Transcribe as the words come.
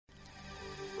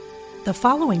The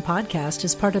following podcast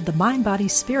is part of the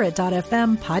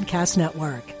MindBodySpirit.fm podcast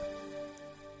network.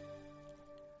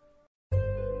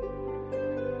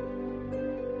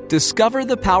 Discover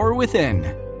the power within.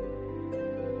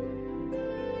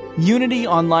 Unity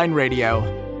Online Radio.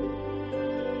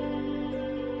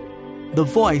 The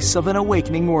voice of an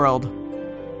awakening world.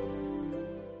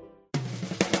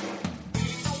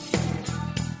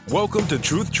 Welcome to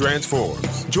Truth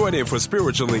Transforms. Join in for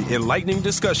spiritually enlightening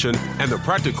discussion and the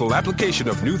practical application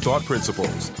of new thought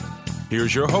principles.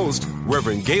 Here's your host,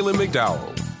 Reverend Galen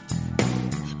McDowell.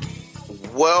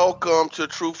 Welcome to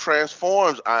Truth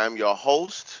Transforms. I am your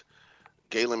host,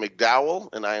 Galen McDowell,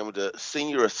 and I am the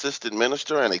Senior Assistant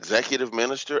Minister and Executive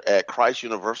Minister at Christ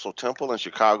Universal Temple in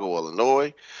Chicago,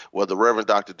 Illinois, where the Reverend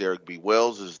Dr. Derek B.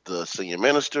 Wells is the Senior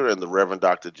Minister and the Reverend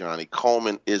Dr. Johnny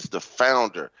Coleman is the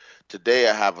founder. Today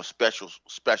I have a special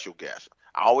guest.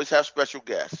 I always have special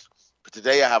guests, but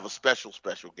today I have a special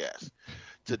guest.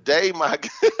 Today,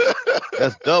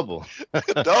 that's double,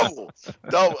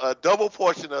 double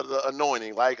portion of the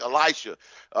anointing, like Elisha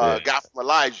got from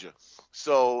Elijah.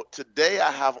 So today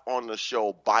I have on the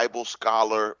show Bible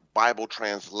scholar, Bible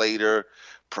translator,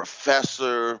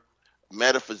 professor,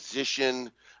 metaphysician,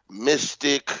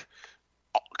 mystic,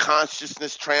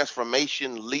 consciousness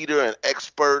transformation leader and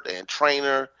expert and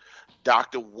trainer,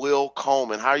 Dr. Will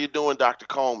Coleman. How are you doing, Dr.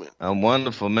 Coleman? I'm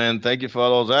wonderful, man. Thank you for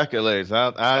all those accolades.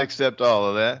 I accept all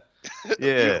of that.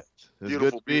 Yeah, it's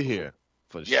good to be here,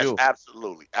 for sure. Yes,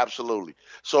 absolutely.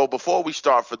 So before we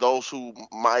start, for those who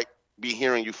might be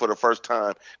hearing you for the first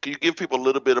time, can you give people a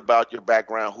little bit about your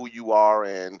background, who you are,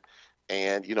 and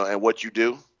what you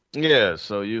do? Yeah,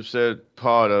 so you said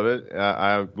part of it.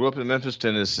 I grew up in Memphis,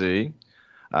 Tennessee.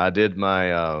 I did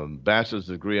my bachelor's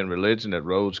degree in religion at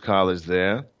Rhodes College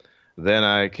there. Then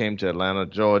I came to Atlanta,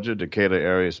 Georgia, Decatur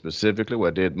area specifically, where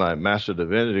I did my Master of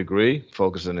Divinity degree,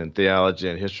 focusing in theology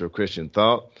and history of Christian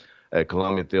thought at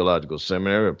Columbia Theological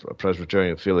Seminary, a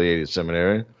Presbyterian-affiliated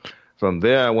seminary. From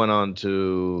there, I went on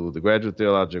to the Graduate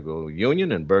Theological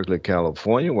Union in Berkeley,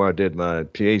 California, where I did my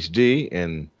PhD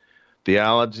in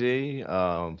theology,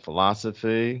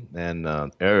 philosophy, and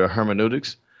area of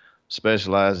hermeneutics,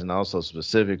 specializing also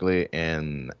specifically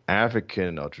in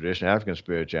African or traditional African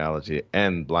spirituality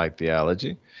and Black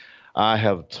theology. I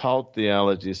have taught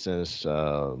theology since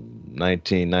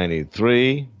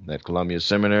 1993 at Columbia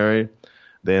Seminary,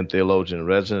 then theologian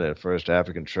resident at First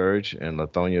African Church in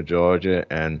Lithonia, Georgia,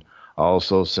 and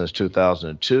also since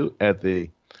 2002 at the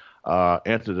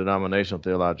Interdenominational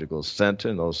Theological Center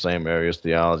in those same areas,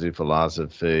 theology,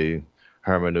 philosophy,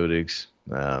 hermeneutics,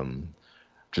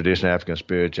 traditional African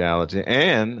spirituality,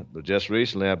 and just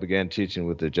recently I began teaching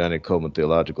with the Johnny Coleman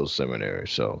Theological Seminary.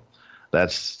 So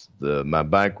that's my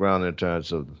background in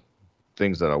terms of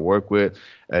things that I work with.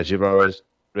 As you've already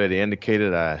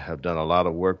indicated, I have done a lot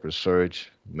of work,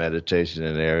 research, meditation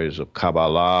in areas of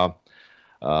Kabbalah,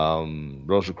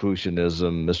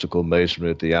 Rosicrucianism, mystical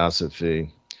masonry, theosophy,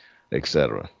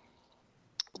 etc.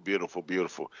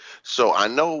 Beautiful. So I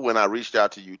know when I reached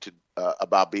out to you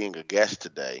about being a guest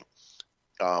today,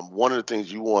 one of the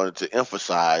things you wanted to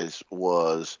emphasize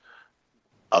was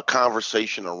a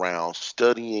conversation around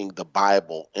studying the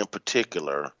Bible in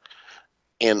particular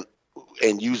and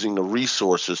using the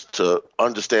resources to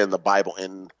understand the Bible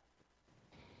in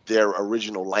their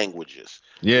original languages.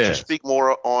 Yes. Could you speak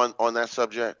more on that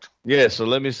subject? Yeah, so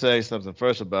let me say something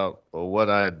first about what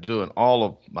I do in all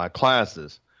of my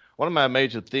classes. One of my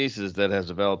major theses that has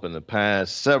developed in the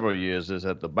past several years is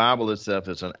that the Bible itself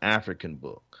is an African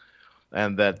book,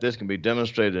 and that this can be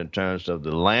demonstrated in terms of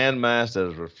the landmass that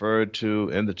is referred to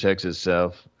in the text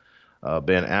itself,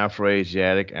 being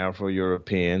Afro-Asiatic,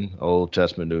 Afro-European, Old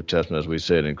Testament, New Testament, as we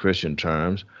said in Christian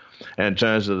terms, and in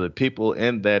terms of the people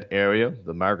in that area,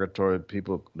 the migratory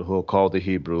people who are called the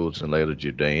Hebrews and later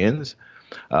Judeans,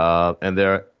 and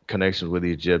their connections with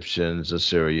the Egyptians,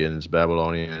 Assyrians,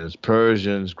 Babylonians,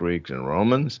 Persians, Greeks, and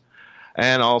Romans.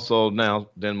 And also now,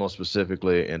 then more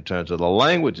specifically, in terms of the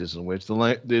languages in which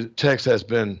the text has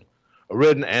been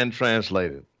written and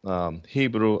translated,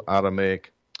 Hebrew,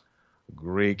 Aramaic,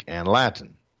 Greek, and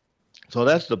Latin. So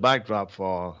that's the backdrop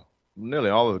for nearly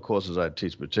all of the courses I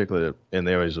teach, particularly in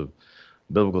the areas of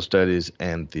biblical studies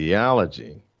and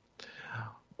theology.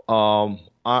 I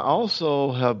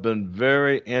also have been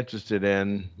very interested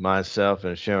in myself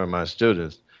and sharing with my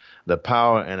students the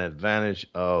power and advantage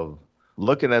of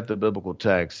looking at the biblical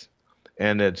text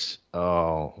and its,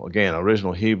 again,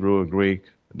 original Hebrew, Greek,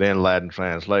 then Latin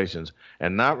translations,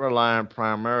 and not relying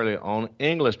primarily on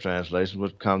English translations,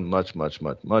 which come much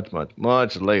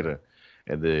later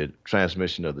in the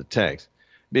transmission of the text.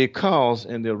 Because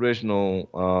in the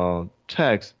original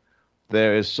text,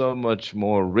 there is so much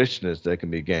more richness that can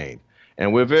be gained.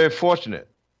 And we're very fortunate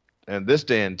in this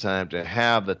day and time to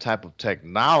have the type of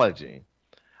technology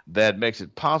that makes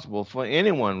it possible for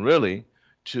anyone really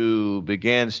to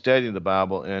begin studying the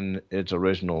Bible in its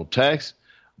original text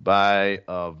by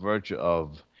virtue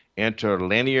of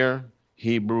interlinear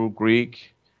Hebrew,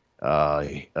 Greek,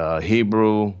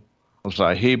 Hebrew,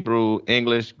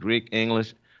 English, Greek,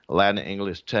 English, Latin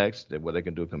English text, where they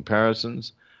can do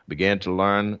comparisons, begin to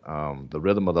learn the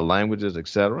rhythm of the languages,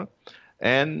 etc.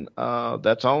 And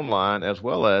that's online, as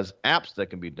well as apps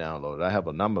that can be downloaded. I have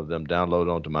a number of them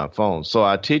downloaded onto my phone. So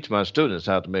I teach my students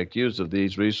how to make use of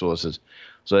these resources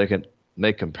so they can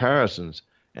make comparisons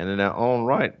and in their own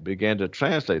right begin to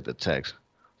translate the text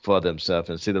for themselves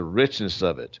and see the richness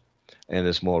of it and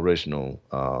its more original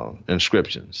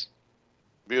inscriptions.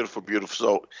 Beautiful, beautiful.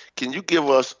 So can you give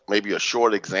us maybe a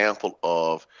short example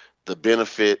of the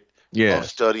benefit of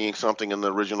studying something in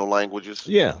the original languages?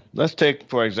 Yeah. Let's take,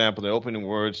 for example, the opening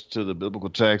words to the biblical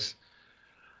text.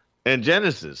 In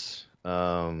Genesis,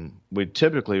 we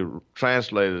typically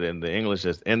translate it in the English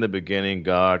as, in the beginning,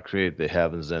 God created the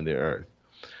heavens and the earth.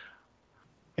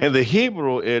 In the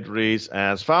Hebrew, it reads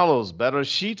as follows: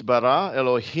 Bereshit bara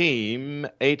Elohim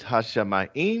et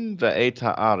hashamayim ve'et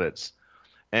haaretz.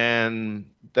 And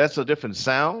that's a different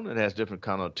sound. It has different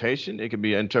connotation. It can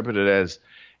be interpreted as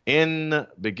in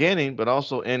beginning, but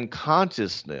also in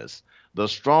consciousness. The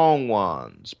strong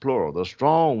ones, plural, the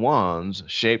strong ones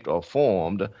shaped or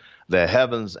formed the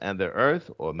heavens and the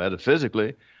earth, or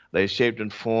metaphysically, they shaped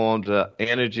and formed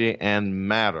energy and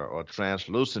matter, or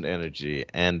translucent energy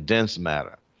and dense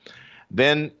matter.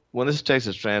 Then, when this text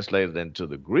is translated into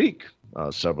the Greek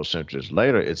several centuries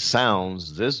later, it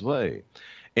sounds this way: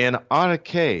 In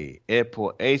arche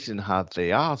epoesin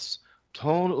hatheas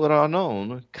ton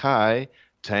uranon kai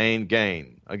tain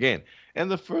gain. Again, in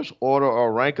the first order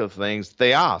or rank of things,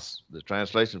 theos, the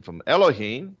translation from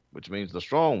Elohim, which means the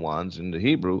strong ones in the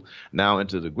Hebrew, now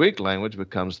into the Greek language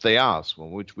becomes theos,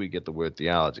 from which we get the word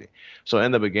theology. So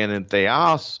in the beginning,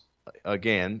 theos,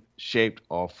 again, shaped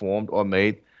or formed or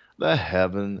made the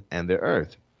heaven and the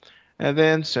earth. And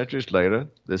then centuries later,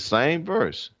 the same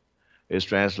verse is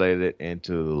translated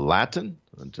into Latin,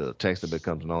 into a text that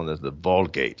becomes known as the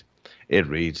Vulgate. It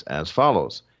reads as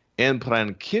follows: In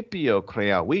principio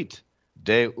creavit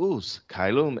Deus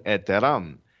caelum et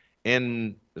terram.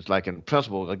 It's like in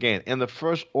principle, again, in the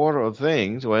first order of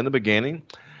things, or in the beginning,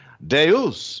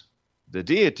 Deus, the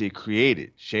deity,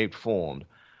 created, shaped, formed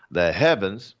the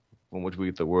heavens, from which we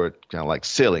get the word kind of like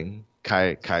ceiling,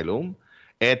 caelum,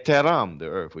 et terram, the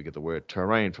earth. We get the word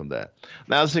terrain from that.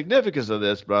 Now, the significance of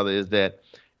this, brother, is that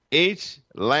each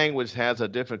language has a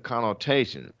different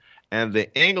connotation, and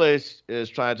the English is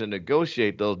trying to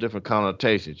negotiate those different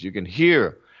connotations. You can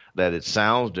hear that it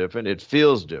sounds different, it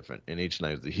feels different in each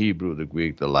language, the Hebrew, the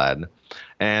Greek, the Latin,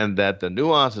 and that the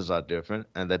nuances are different,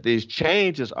 and that these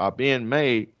changes are being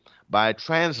made by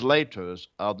translators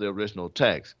of the original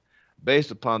text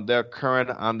based upon their current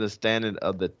understanding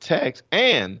of the text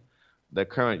and the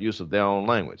current use of their own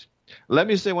language. Let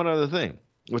me say one other thing,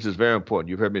 which is very important.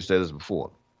 You've heard me say this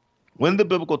before. When the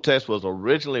biblical text was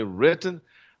originally written,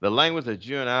 the language that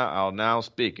you and I are now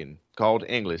speaking, called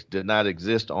English, did not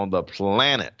exist on the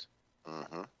planet.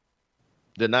 Mm-hmm.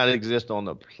 Did not exist on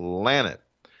the planet.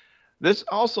 This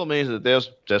also means that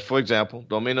there's, just for example,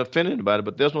 don't mean to offend anybody,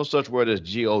 but there's no such word as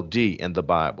G-O-D in the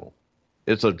Bible.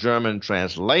 It's a German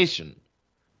translation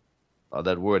of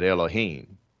that word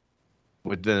Elohim,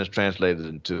 which then is translated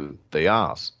into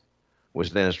theos,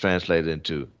 which then is translated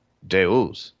into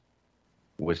Deus,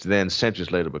 which then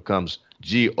centuries later becomes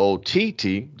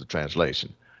G-O-T-T, the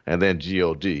translation, and then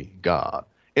G-O-D, God.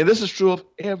 And this is true of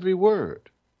every word.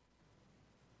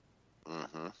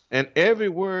 Mm-hmm. And every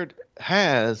word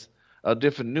has a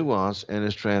different nuance in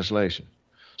its translation.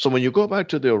 So when you go back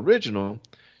to the original,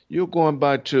 you're going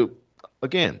back to,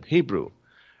 again, Hebrew.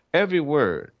 Every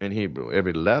word in Hebrew,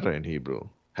 every letter in Hebrew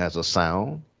has a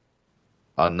sound,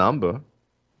 a number,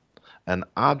 an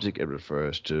object it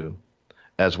refers to,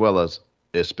 as well as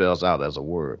it spells out as a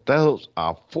word. Those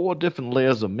are 4 different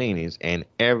layers of meanings in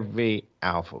every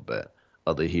alphabet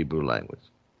of the Hebrew language.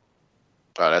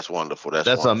 Oh, that's wonderful. That's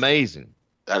wonderful. Amazing.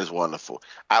 That is wonderful.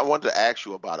 I wanted to ask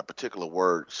you about a particular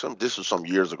word. This was some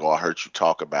years ago. I heard you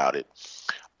talk about it.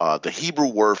 The Hebrew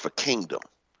word for kingdom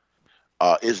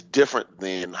is different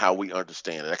than how we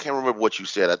understand it. I can't remember what you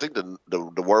said. I think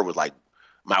the word was like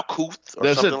Malkuth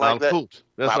or something like that.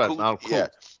 That's right, Malkuth. Yeah.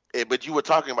 But you were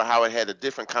talking about how it had a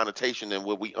different connotation than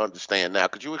what we understand now.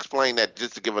 Could you explain that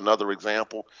just to give another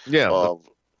example? Yeah.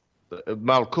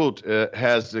 Malkuth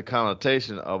has the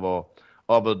connotation of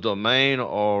of a domain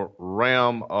or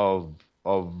realm of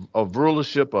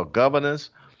rulership or governance,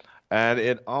 and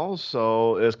it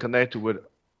also is connected with,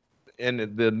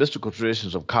 in the mystical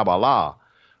traditions of Kabbalah,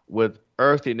 with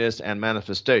earthiness and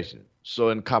manifestation. So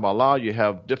in Kabbalah, you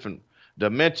have different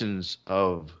dimensions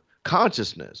of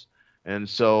consciousness. And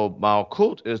so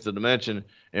Malkut is the dimension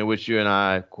in which you and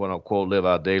I, quote unquote, live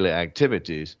our daily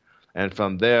activities. And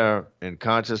from there, in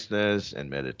consciousness and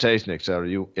meditation, etc.,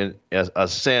 you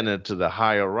ascend into the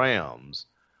higher realms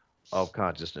of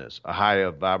consciousness,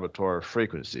 higher vibratory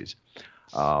frequencies.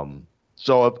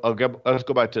 So let's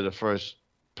go back to the first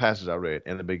passage I read.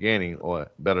 In the beginning, or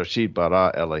Bereshit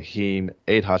bara Elohim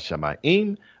et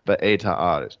hashamayim ve'et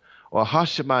ha'aretz. Or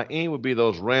hashamayim would be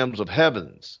those realms of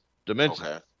heavens, dimensions.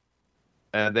 Okay.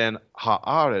 And then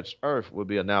ha'aretz, earth, would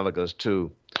be analogous to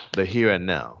the here and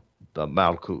now, the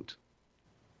Malkut.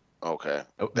 Okay.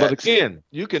 But again,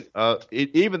 you can,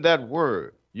 even that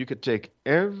word, you could take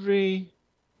every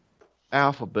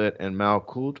alphabet in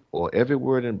Malkut or every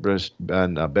word in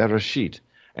Bereshit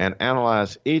and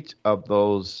analyze each of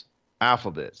those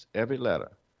alphabets, every letter,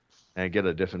 and get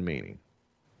a different meaning.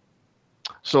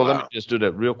 So Let me just do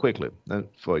that real quickly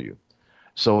for you.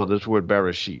 So this word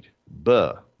Bereshit,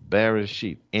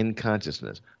 Bereshit, in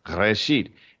consciousness.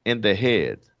 Reshit, in the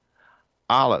head.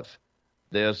 Aleph,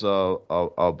 there's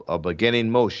a beginning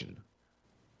motion.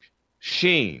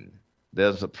 Shin,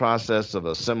 there's a process of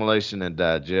assimilation and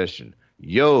digestion.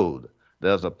 Yod,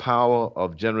 there's a power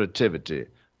of generativity.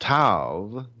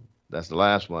 Tav, that's the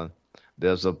last one,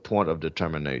 there's a point of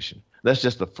determination. That's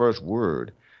just the first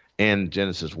word in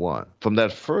Genesis 1. From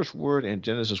that first word in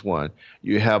Genesis 1,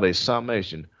 you have a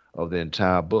summation of the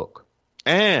entire book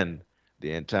and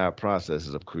the entire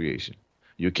processes of creation.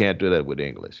 You can't do that with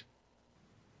English.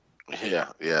 Yeah,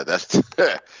 that's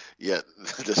yeah,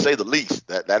 to say the least.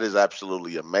 That is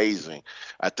absolutely amazing.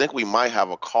 I think we might have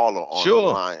a caller on the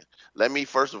line. Let me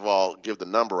first of all give the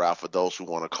number out for those who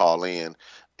want to call in.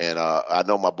 And I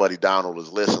know my buddy Donald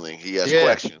is listening. He has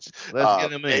questions. Let's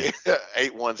get him in.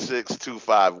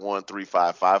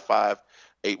 816-251-3555.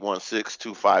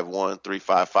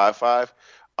 816-251-3555.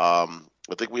 I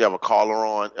think we have a caller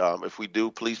on. If we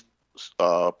do, please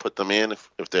put them in if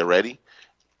they're ready.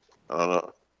 I don't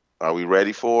know. Are we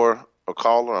ready for a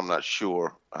caller? I'm not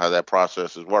sure how that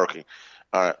process is working.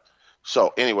 All right.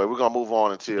 So anyway, we're going to move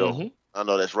on until I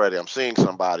know that's ready. I'm seeing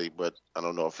somebody, but I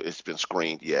don't know if it's been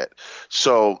screened yet.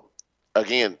 So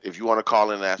again, if you want to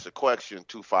call in and ask a question,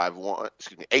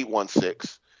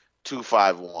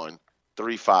 816-251-3555.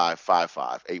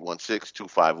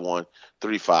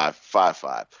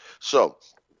 816-251-3555. So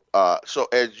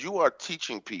as you are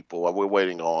teaching people, we're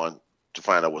waiting on to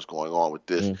find out what's going on with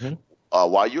this.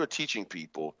 While you're teaching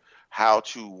people how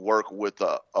to work with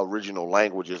the original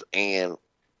languages and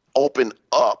open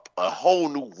up a whole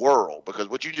new world, because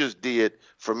what you just did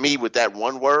for me with that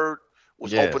one word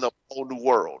was open up a whole new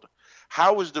world.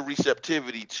 How is the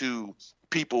receptivity to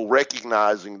people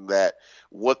recognizing that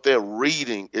what they're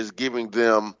reading is giving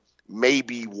them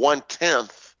maybe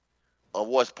 1/10 of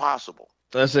what's possible?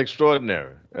 That's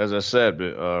extraordinary. As I said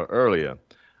earlier,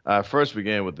 I first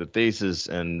began with the thesis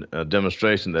and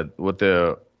demonstration that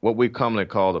what we commonly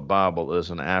call the Bible is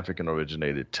an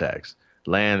African-originated text,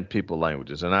 land, people,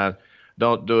 languages. And I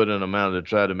don't do it in a manner to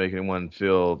try to make anyone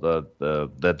feel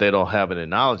that they don't have any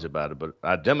knowledge about it, but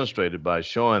I demonstrated by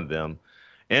showing them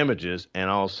images and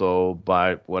also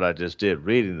by what I just did,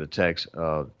 reading the text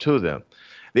to them.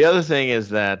 The other thing is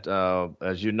that,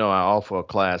 as you know, I offer a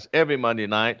class every Monday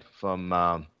night from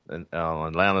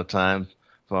Atlanta time,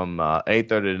 from 8:30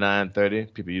 to 9:30.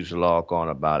 People usually log on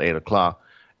about 8 o'clock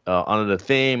under the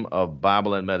theme of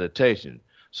Bible and meditation.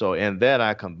 So in that,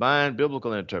 I combine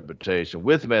biblical interpretation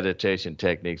with meditation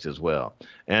techniques as well.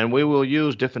 And we will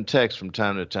use different texts from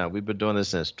time to time. We've been doing this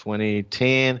since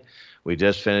 2010. We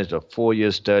just finished a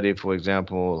 4-year study, for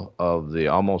example,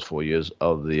 almost 4 years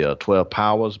of the 12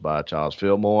 Powers by Charles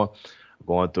Fillmore,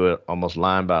 going through it almost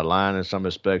line by line in some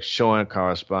respects, showing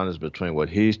correspondence between what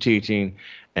he's teaching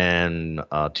and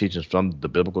teachings from the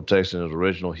biblical text in its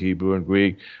original Hebrew and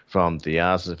Greek, from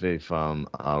theosophy, from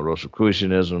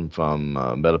Rosicrucianism, from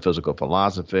metaphysical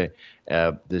philosophy,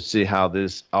 to see how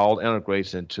this all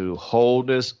integrates into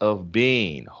wholeness of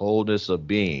being. Wholeness of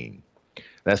being.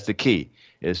 That's the key,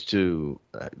 is to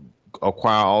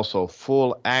acquire also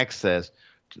full access,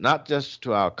 not just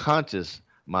to our conscious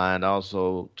mind,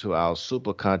 also to our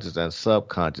superconscious and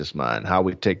subconscious mind, how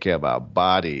we take care of our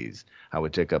bodies, how we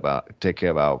take care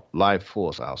of our life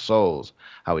force, our souls,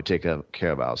 how we take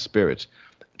care of our spirits,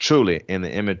 truly in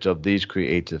the image of these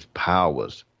creative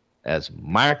powers as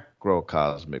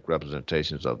microcosmic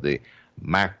representations of the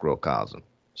macrocosm.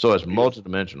 So it's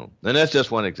multidimensional. And that's just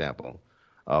one example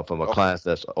from a class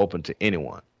that's open to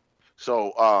anyone.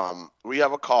 So we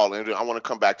have a call, and I want to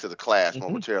come back to the class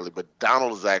momentarily, but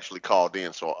Donald is actually called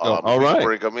in, so all right.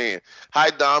 bring him in.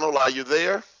 Hi, Donald. Are you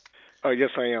there?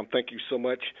 Yes, I am. Thank you so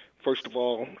much. First of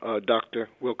all, Dr.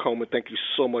 Will Coleman, thank you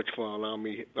so much for allowing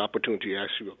me the opportunity to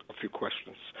ask you a few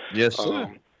questions. Yes,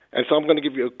 sir. And so I'm going to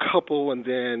give you a couple, and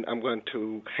then I'm going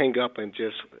to hang up and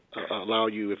just allow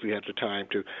you, if you have the time,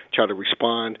 to try to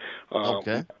respond.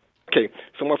 Okay. Okay,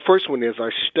 so my first one is I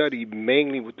studied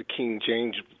mainly with the King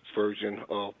James Version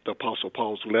of the Apostle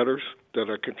Paul's letters that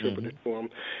are contributed to him.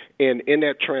 And in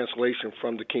that translation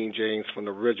from the King James, from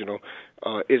the original,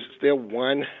 is there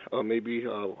one, maybe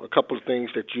a couple of things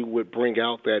that you would bring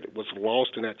out that was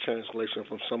lost in that translation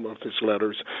from some of his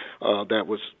letters that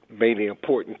was mainly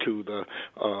important to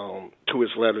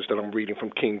his letters that I'm reading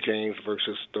from King James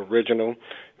versus the original?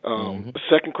 The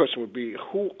second question would be,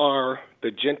 who are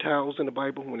the Gentiles in the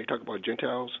Bible when they talk about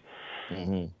Gentiles?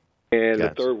 And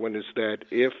the third one is that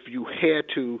if you had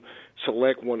to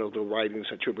select one of the writings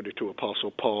attributed to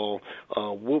Apostle Paul,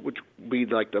 what would be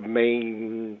like the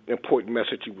main important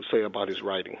message you would say about his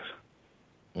writings?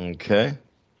 Okay.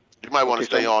 You might want to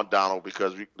stay on, Donald,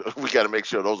 because we got to make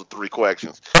sure those are three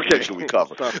questions. Okay. Make sure we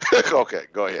cover. Okay,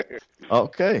 go ahead.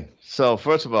 Okay. So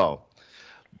first of all,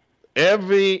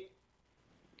 every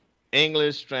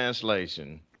English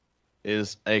translation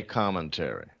is a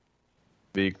commentary,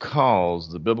 because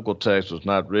the biblical text was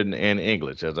not written in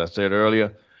English. As I said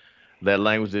earlier, that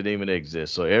language didn't even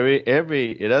exist. So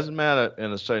it doesn't matter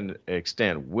in a certain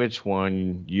extent which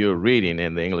one you're reading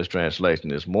in the English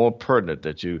translation. It's more pertinent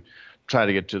that you try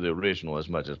to get to the original as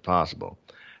much as possible.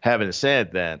 Having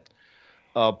said that,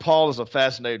 Paul is a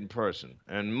fascinating person,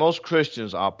 and most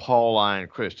Christians are Pauline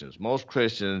Christians. Most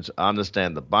Christians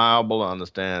understand the Bible,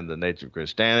 understand the nature of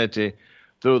Christianity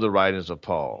through the writings of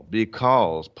Paul,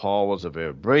 because Paul was a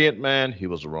very brilliant man. He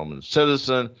was a Roman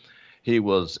citizen. He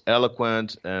was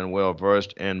eloquent and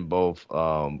well-versed in both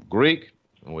Greek,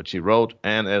 in which he wrote,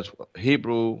 and as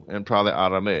Hebrew and probably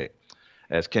Aramaic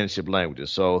as kinship languages.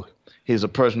 So he's a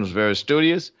person who's very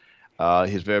studious.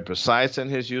 He's very precise in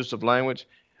his use of language.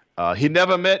 He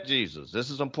never met Jesus.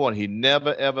 This is important. He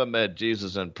never, ever met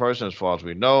Jesus in person, as far as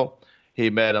we know.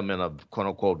 He met him in a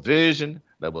quote-unquote vision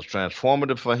that was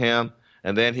transformative for him.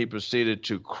 And then he proceeded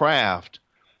to craft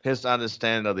his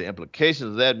understanding of the implications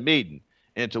of that meeting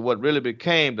into what really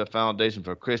became the foundation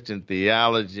for Christian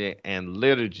theology and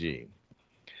liturgy.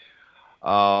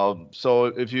 So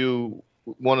if you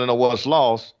want to know what's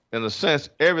lost, in a sense,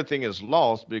 everything is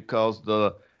lost because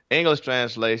the English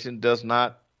translation does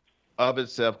not of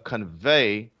itself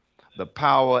convey the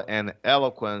power and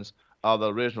eloquence of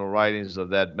the original writings of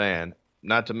that man,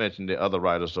 not to mention the other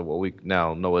writers of what we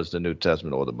now know as the New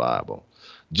Testament or the Bible.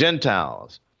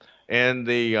 Gentiles. In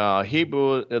the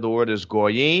Hebrew, the word is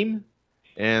goyim,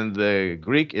 and the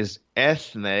Greek is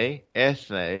ethne,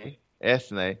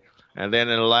 and then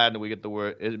in Latin we get the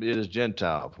word, it is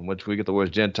Gentile, from which we get the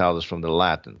word Gentile is from the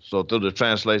Latin. So through the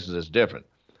translations it's different.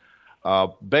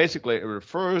 Basically, it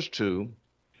refers to,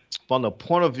 from the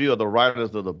point of view of the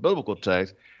writers of the biblical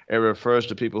text, it refers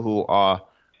to people who are,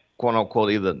 quote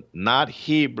unquote, either not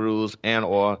Hebrews and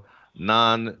or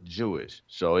non-Jewish.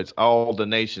 So it's all the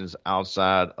nations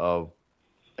outside of,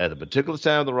 at the particular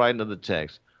time of the writing of the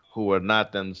text, who are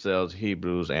not themselves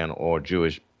Hebrews and or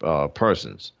Jewish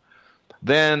persons.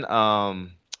 Then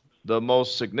the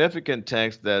most significant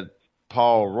text that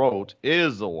Paul wrote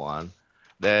is the one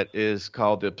that is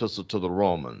called the Epistle to the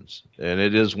Romans, and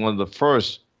it is one of the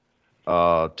first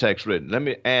texts written. Let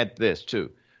me add this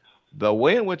too. The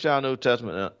way in which our New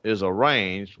Testament is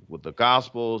arranged with the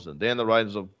Gospels and then the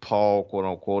writings of Paul, quote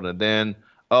unquote, and then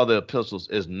other epistles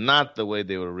is not the way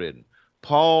they were written.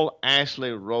 Paul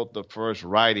actually wrote the first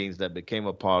writings that became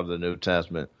a part of the New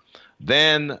Testament.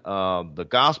 Then the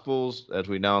Gospels, as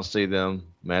we now see them,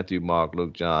 Matthew, Mark,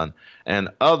 Luke, John, and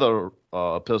other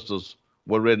epistles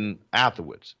were written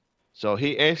afterwards. So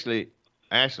he actually,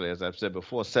 as I've said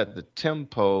before, set the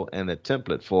tempo and the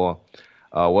template for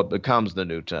what becomes the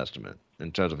New Testament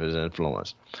in terms of his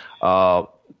influence.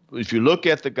 If you look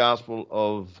at the Gospel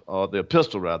of, the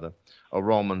Epistle rather, of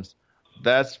Romans,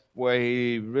 that's where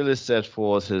he really sets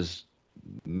forth his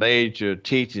major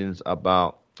teachings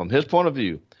about, from his point of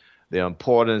view, the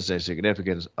importance and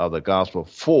significance of the gospel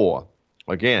for,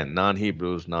 again,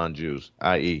 non-Hebrews, non-Jews,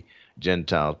 i.e.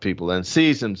 Gentiles people, and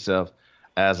sees himself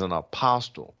as an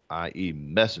apostle, i.e.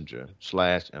 messenger /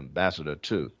 ambassador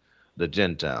to the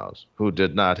Gentiles, who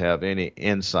did not have any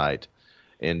insight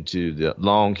into the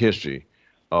long history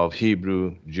of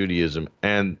Hebrew Judaism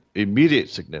and immediate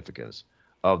significance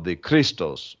of the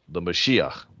Christos, the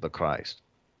Mashiach, the Christ.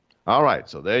 All right,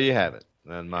 so there you have it.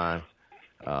 And my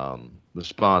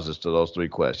responses to those three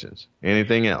questions.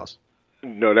 Anything else?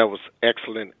 No, that was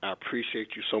excellent. I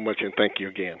appreciate you so much, and thank you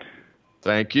again.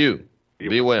 Thank you.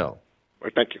 Be well.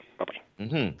 Thank you. Bye-bye.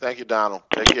 Mm-hmm. Thank you, Donald.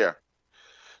 Take care.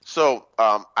 So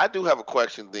I do have a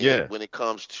question then when it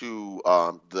comes to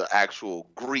the actual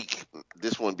Greek.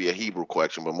 This wouldn't be a Hebrew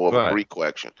question, but more of a Greek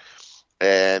question.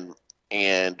 And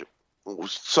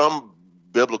some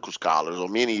biblical scholars, or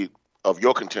many of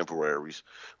your contemporaries,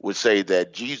 would say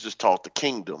that Jesus taught the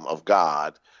kingdom of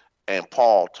God and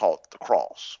Paul taught the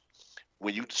cross.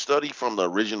 When you study from the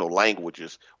original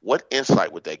languages, what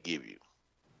insight would that give you?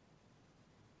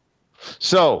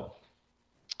 So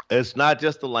it's not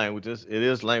just the languages. It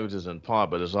is languages in part,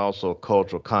 but it's also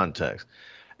cultural context.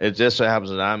 It just so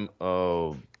happens that I'm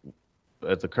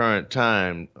at the current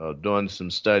time doing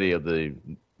some study of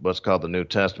what's called the New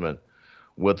Testament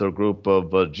with a group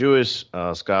of Jewish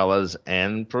scholars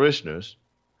and parishioners.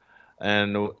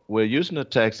 And we're using a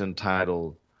text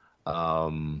entitled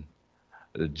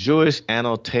the Jewish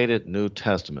Annotated New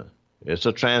Testament. It's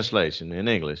a translation in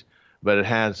English, but it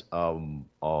has a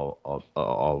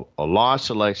large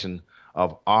selection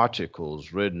of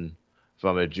articles written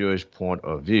from a Jewish point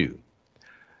of view.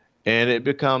 And it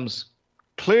becomes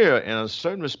clear in a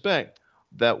certain respect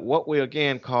that what we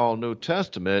again call New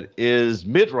Testament is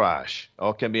midrash,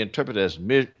 or can be interpreted as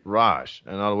midrash.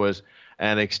 In other words,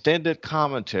 an extended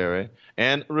commentary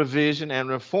and revision and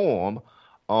reform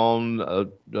on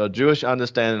a Jewish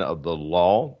understanding of the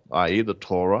law, i.e. the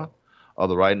Torah, or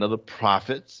the writing of the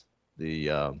prophets, the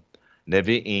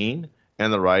Nevi'im,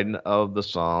 and the writing of the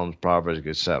Psalms, Proverbs,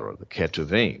 etc., the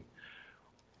Ketuvim.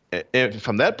 And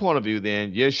from that point of view,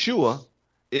 then, Yeshua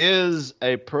is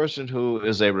a person who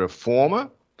is a reformer.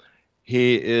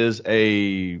 He is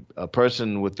a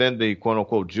person within the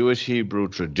quote-unquote Jewish Hebrew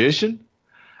tradition,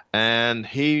 and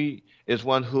he is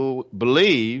one who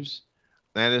believes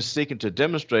and is seeking to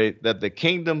demonstrate that the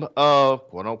kingdom of,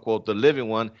 quote-unquote, the living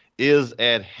one is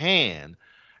at hand.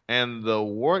 And the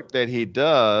work that he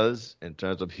does in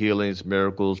terms of healings,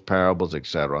 miracles, parables,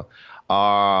 etc.,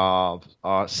 are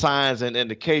signs and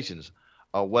indications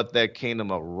of what that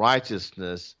kingdom of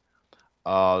righteousness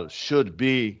should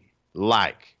be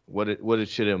like, what it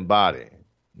should embody,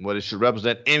 what it should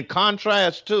represent, in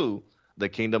contrast to the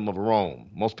kingdom of Rome.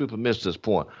 Most people miss this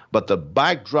point. But the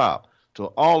backdrop to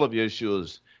all of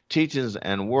Yeshua's teachings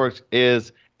and works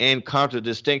is in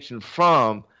contradistinction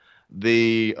from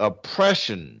the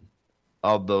oppression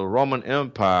of the Roman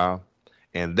Empire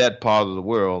in that part of the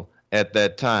world at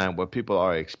that time, where people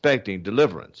are expecting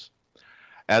deliverance.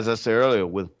 As I said earlier,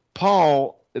 with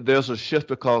Paul, there's a shift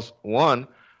because, one,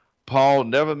 Paul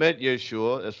never met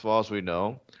Yeshua, as far as we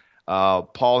know.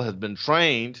 Paul has been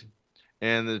trained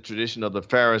in the tradition of the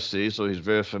Pharisees, so he's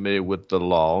very familiar with the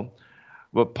law.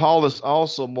 But Paul is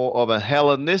also more of a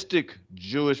Hellenistic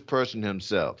Jewish person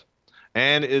himself,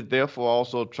 and is therefore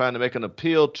also trying to make an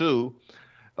appeal to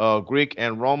Greek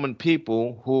and Roman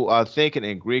people who are thinking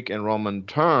in Greek and Roman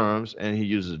terms, and he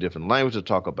uses a different language to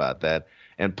talk about that.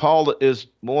 And Paul is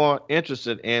more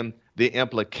interested in the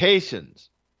implications,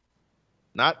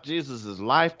 not Jesus'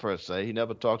 life per se, he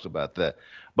never talks about that,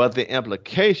 but the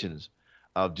implications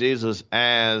of Jesus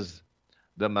as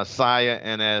the Messiah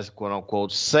and as,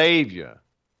 quote-unquote, Savior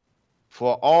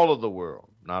for all of the world,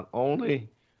 not only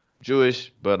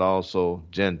Jewish, but also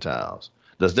Gentiles.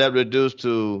 Does that reduce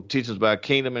to teachings about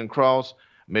kingdom and cross?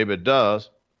 Maybe it does,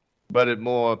 but it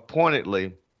more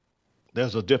pointedly,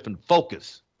 there's a different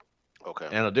focus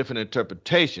and a different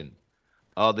interpretation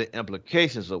of the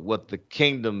implications of what the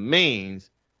kingdom means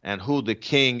and who the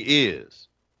king is.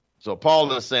 So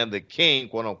Paul is saying the king,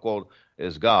 quote unquote,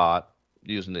 is God,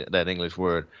 using that English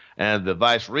word, and the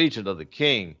vice regent of the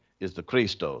king is the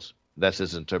Christos. That's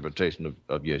his interpretation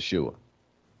of Yeshua.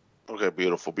 Okay,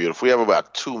 beautiful, beautiful. We have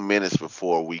about 2 minutes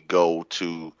before we go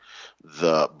to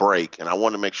the break, and I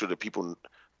want to make sure that people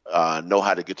know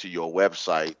how to get to your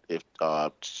website if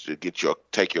to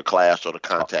take your class or to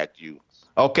contact you.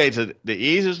 Okay, so the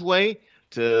easiest way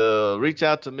to reach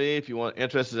out to me if you want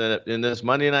interested in this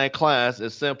Monday night class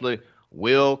is simply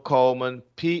Will Coleman,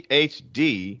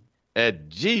 PhD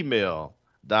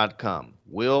 @gmail.com.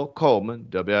 Will Coleman,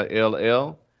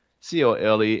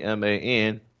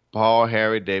 WILLCOLEMAN, Paul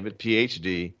Harry David,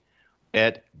 PhD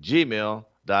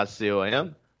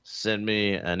 @gmail.com. Send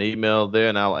me an email there,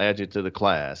 and I'll add you to the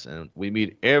class. And we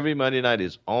meet every Monday night.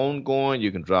 It's ongoing.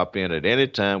 You can drop in at any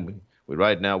time. We're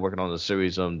right now working on the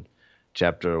series on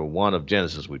chapter 1 of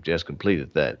Genesis. We've just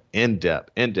completed that.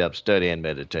 In-depth study and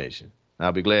meditation.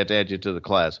 I'll be glad to add you to the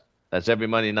class. That's every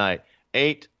Monday night,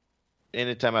 8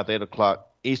 anytime after 8 o'clock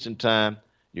Eastern Time.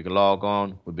 You can log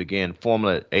on. We begin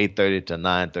formally at 8:30 to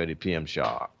 9:30 p.m.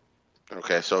 sharp.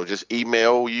 Okay, so just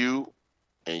email you,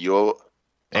 and you'll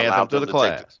add them to the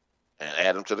class. And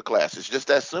add them to the class. It's just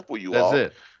that simple, That's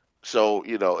it. So,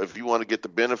 if you want to get the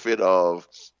benefit of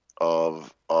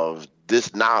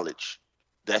this knowledge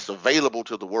that's available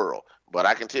to the world. But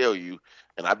I can tell you,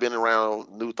 and I've been around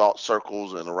New Thought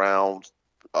circles and around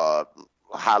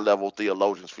high-level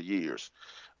theologians for years.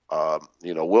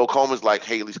 Will Coleman's like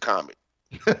Halley's Comet.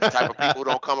 The type of people who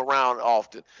don't come around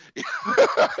often.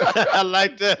 I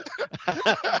like that.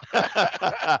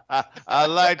 I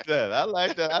like that.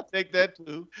 I think that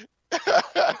too.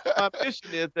 My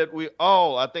mission is that we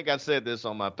all, I think I said this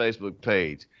on my Facebook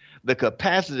page, the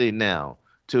capacity now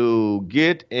to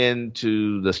get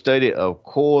into the study of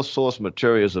core source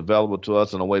materials available to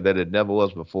us in a way that it never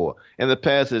was before. In the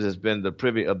past, it has been the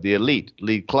privy of the elite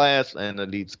class and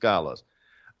elite scholars.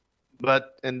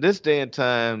 But in this day and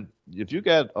time, if you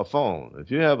got a phone,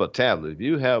 if you have a tablet, if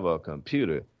you have a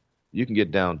computer, you can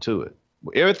get down to it.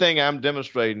 Everything I'm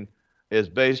demonstrating is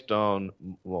based on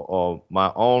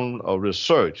my own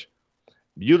research,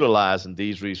 utilizing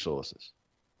these resources.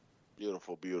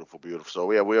 Beautiful, beautiful, beautiful. So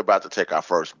we're about to take our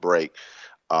first break.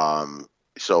 So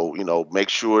make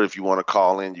sure if you want to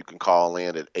call in, you can call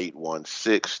in at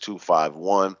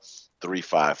 816-251-3555,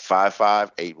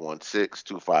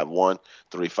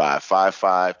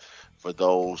 816-251-3555. For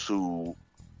those who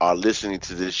are listening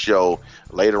to this show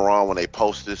later on, when they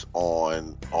post this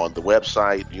on the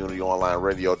website,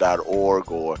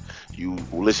 unityonlineradio.org, or you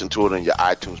listen to it on your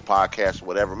iTunes podcast or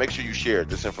whatever, make sure you share it.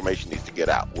 This information needs to get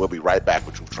out. We'll be right back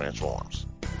with Truth Transforms.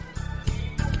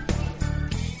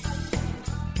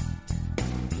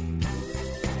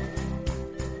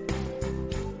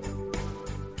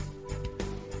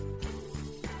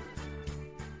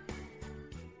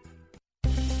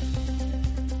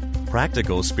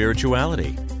 Practical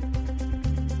spirituality.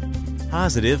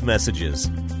 Positive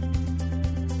messages.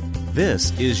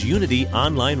 This is Unity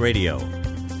Online Radio,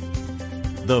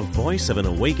 the voice of an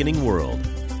awakening world.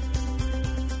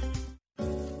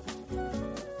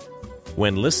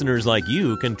 When listeners like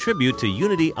you contribute to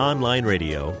Unity Online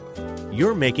Radio,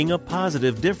 you're making a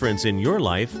positive difference in your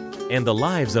life and the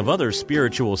lives of other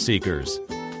spiritual seekers.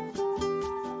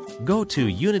 Go to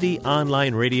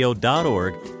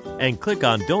unityonlineradio.org and click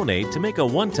on Donate to make a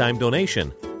one-time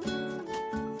donation.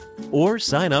 Or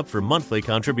sign up for monthly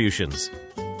contributions.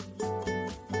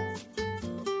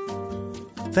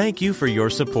 Thank you for your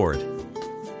support.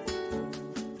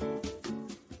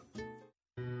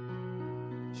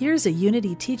 Here's a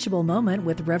Unity teachable moment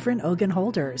with Reverend Ogun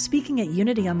Holder, speaking at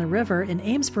Unity on the River in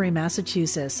Amesbury,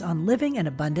 Massachusetts, on living an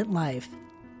abundant life.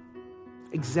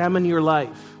 Examine your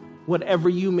life. Whatever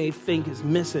you may think is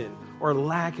missing or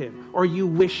lacking, or you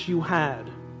wish you had,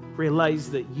 realize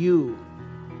that you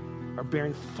are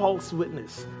bearing false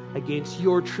witness against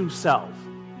your true self,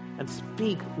 and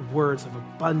speak words of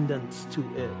abundance to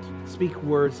it. Speak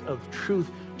words of truth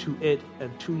to it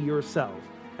and to yourself,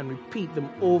 and repeat them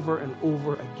over and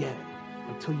over again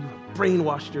until you have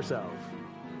brainwashed yourself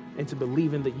into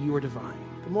believing that you are divine.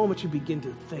 The moment you begin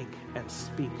to think and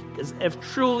speak, as if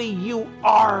truly you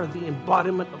are the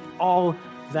embodiment of all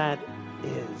that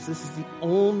is. This is the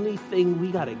only thing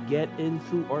we got to get in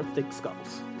through our thick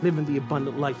skulls. Living the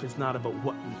abundant life is not about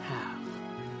what we have.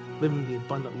 Living the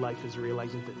abundant life is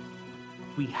realizing that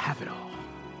we have it all.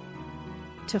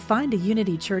 To find a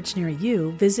Unity church near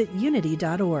you, visit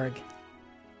unity.org.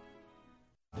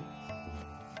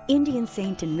 Indian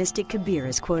saint and mystic Kabir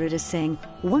is quoted as saying,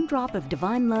 "One drop of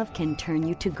divine love can turn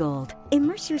you to gold."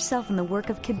 Immerse yourself in the work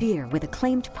of Kabir with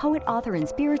acclaimed poet, author, and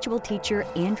spiritual teacher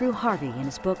Andrew Harvey in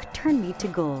his book, Turn Me to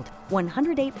Gold,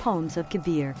 108 Poems of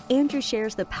Kabir. Andrew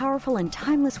shares the powerful and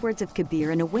timeless words of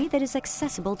Kabir in a way that is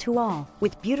accessible to all,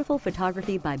 with beautiful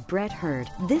photography by Brett Hurd.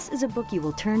 This is a book you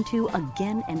will turn to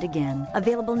again and again.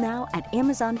 Available now at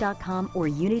Amazon.com or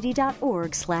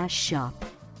unity.org/shop.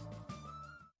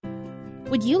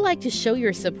 Would you like to show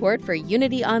your support for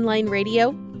Unity Online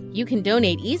Radio? You can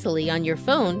donate easily on your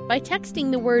phone by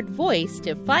texting the word VOICE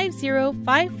to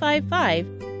 50555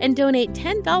 and donate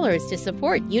 $10 to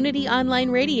support Unity Online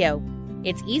Radio.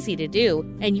 It's easy to do,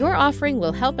 and your offering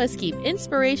will help us keep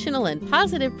inspirational and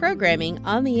positive programming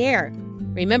on the air.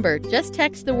 Remember, just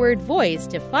text the word VOICE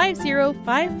to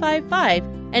 50555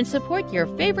 and support your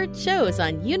favorite shows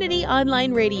on Unity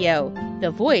Online Radio,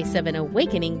 the voice of an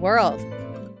awakening world.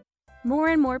 More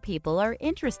and more people are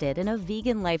interested in a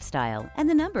vegan lifestyle, and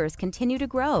the numbers continue to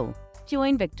grow.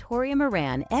 Join Victoria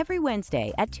Moran every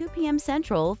Wednesday at 2 p.m.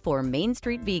 Central for Main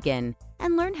Street Vegan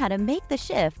and learn how to make the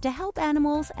shift to help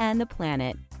animals and the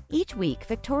planet. Each week,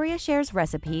 Victoria shares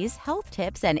recipes, health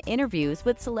tips, and interviews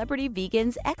with celebrity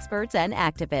vegans, experts, and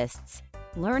activists.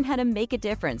 Learn how to make a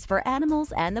difference for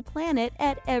animals and the planet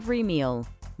at every meal.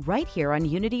 Right here on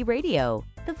Unity Radio,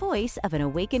 the voice of an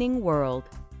awakening world.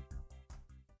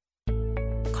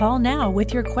 Call now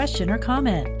with your question or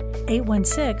comment.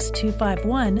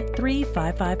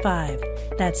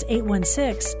 816-251-3555. That's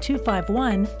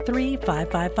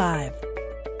 816-251-3555.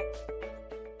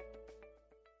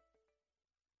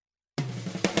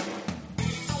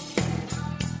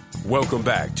 Welcome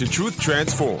back to Truth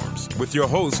Transforms with your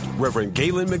host, Reverend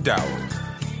Galen McDowell.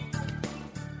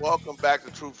 Welcome back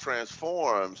to Truth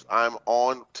Transforms. I'm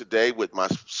on today with my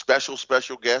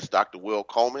special guest, Dr. Will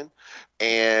Coleman,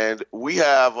 and we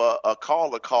have a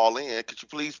caller call in. Could you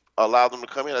please allow them to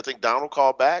come in? I think Donald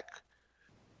called back.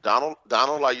 Donald,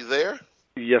 are you there?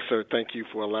 Yes, sir. Thank you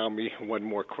for allowing me one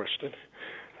more question.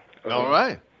 All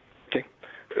right. Okay.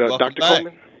 Dr.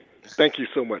 Coleman, thank you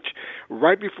so much.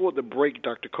 Right before the break,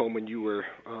 Dr. Coleman, you were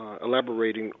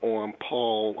elaborating on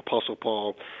Apostle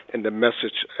Paul, and the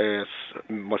message as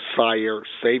Messiah,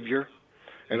 Savior.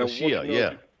 And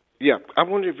Mashiach, I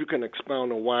wonder if you can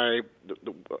expound on why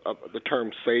the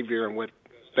term Savior and what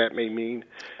that may mean.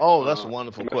 Oh, that's a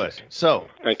wonderful question. So,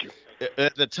 thank you.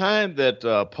 At the time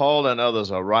that Paul and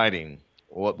others are writing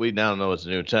what we now know as the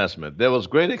New Testament, there was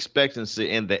great expectancy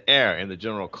in the air, in the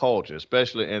general culture,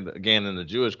 especially in the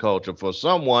Jewish culture, for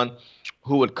someone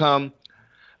who would come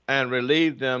and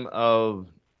relieve them of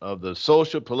the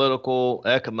social, political,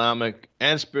 economic,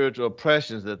 and spiritual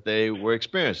oppressions that they were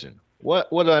experiencing. What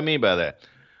do I mean by that?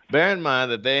 Bear in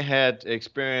mind that they had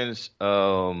experienced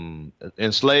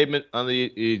enslavement under the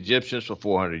Egyptians for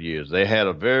 400 years. They had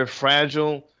a very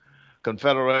fragile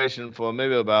confederation for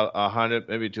maybe about 100,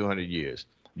 maybe 200 years.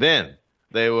 Then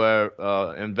they were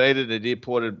invaded and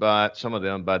deported by some of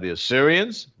them by the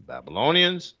Assyrians,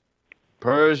 Babylonians,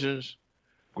 Persians,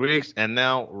 Greeks, and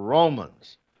now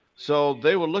Romans. So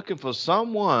they were looking for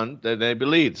someone that they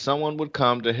believed someone would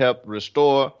come to help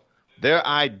restore their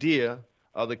idea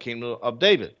of the kingdom of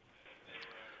David.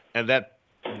 And that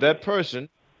person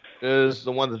is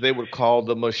the one that they would call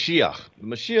the Mashiach. The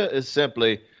Mashiach is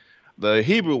simply the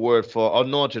Hebrew word for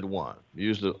anointed one.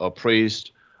 Usually a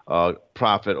priest, a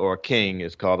prophet, or a king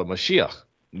is called a Mashiach.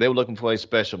 They were looking for a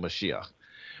special Mashiach.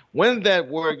 When that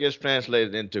word gets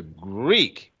translated into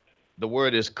Greek, the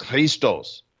word is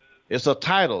Christos. It's a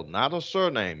title, not a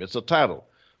surname. It's a title.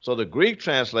 So the Greek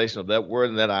translation of that word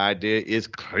and that idea is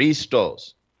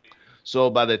Christos. So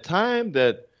by the time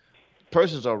that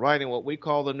persons are writing what we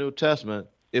call the New Testament,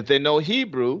 if they know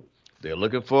Hebrew, they're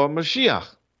looking for a Mashiach.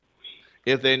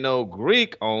 If they know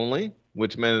Greek only,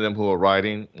 which many of them who are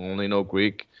writing only know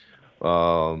Greek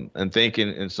and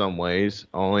thinking in some ways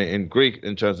only in Greek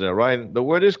in terms of their writing, the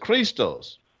word is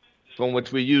Christos, from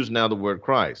which we use now the word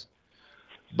Christ.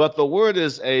 But the word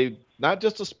is not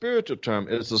just a spiritual term,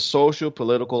 it's a social,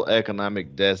 political,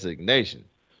 economic designation.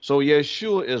 So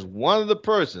Yeshua is one of the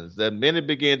persons that many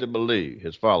begin to believe,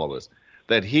 his followers,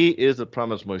 that he is the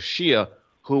promised Mashiach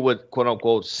who would, quote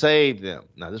unquote, save them.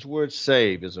 Now, this word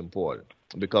save is important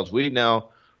because we now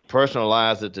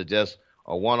personalize it to just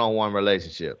a one-on-one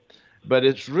relationship. But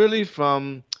it's really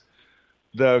from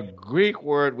the Greek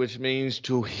word which means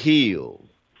to heal,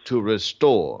 to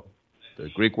restore. The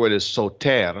Greek word is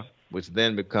soter, which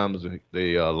then becomes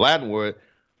the Latin word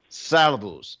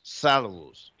salvus,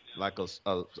 like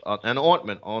an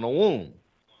ointment on a wound.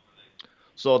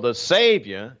 So the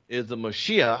Savior is the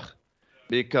Mashiach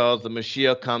because the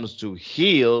Mashiach comes to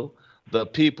heal the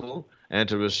people and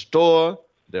to restore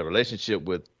their relationship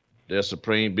with their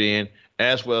supreme being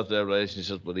as well as their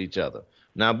relationships with each other.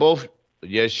 Now, both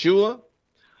Yeshua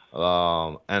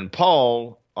and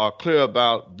Paul are clear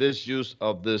about this use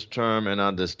of this term and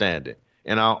understanding.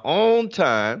 In our own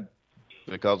time,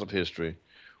 because of history,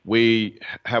 we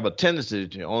have a tendency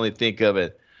to only think of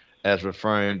it as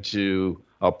referring to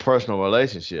a personal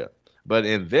relationship. But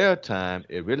in their time,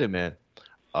 it really meant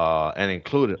and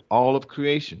included all of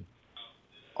creation,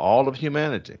 all of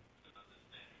humanity,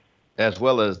 as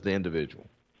well as the individual.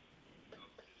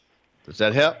 Does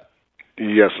that help?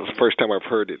 Yes, it's the first time I've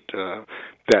heard it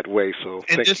that way. So,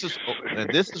 this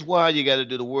is why you got to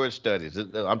do the word studies.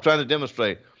 I'm trying to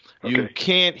demonstrate. You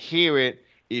can't hear it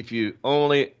if you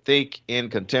only think in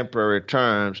contemporary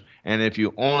terms, and if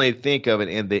you only think of it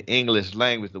in the English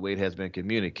language, the way it has been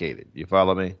communicated. You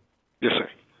follow me? Yes, sir.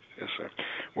 Yes, sir.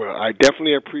 Well, I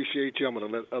definitely appreciate you. I'm going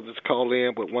to let others call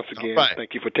in, but once again,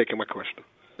 thank you for taking my question.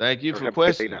 Thank you for the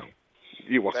question.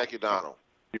 You're welcome. Thank you, Donald.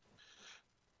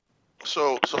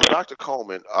 So Dr.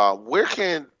 Coleman, where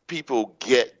can people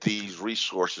get these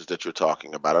resources that you're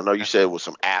talking about? I know you said with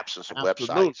some apps and some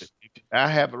websites. I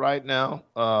have it right now,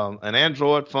 an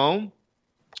Android phone.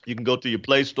 You can go to your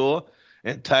Play Store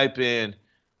and type in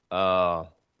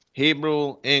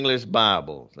Hebrew English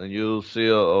Bibles, and you'll see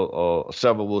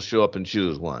several will show up and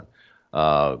choose one.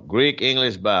 Greek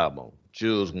English Bible,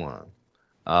 choose one.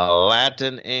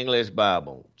 Latin English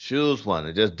Bible, choose one,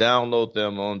 and just download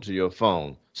them onto your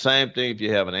phone. Same thing if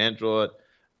you have an Android,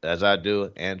 as I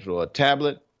do, Android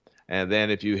tablet. And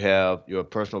then if you have your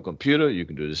personal computer, you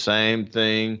can do the same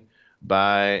thing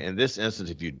in this instance,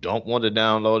 if you don't want to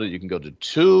download it, you can go to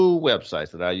two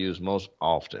websites that I use most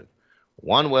often.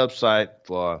 One website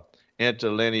for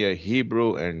interlinear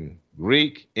Hebrew and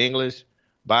Greek English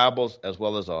Bibles, as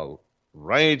well as a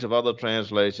range of other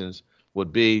translations,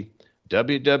 would be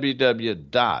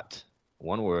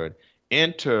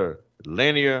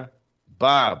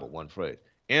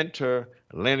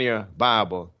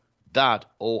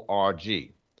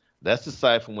That's the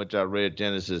site from which I read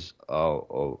Genesis a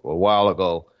while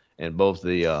ago in both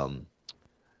the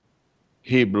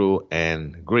Hebrew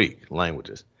and Greek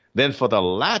languages. Then for the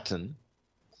Latin,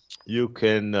 you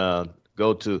can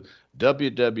go to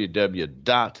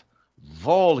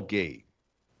www.vulgate,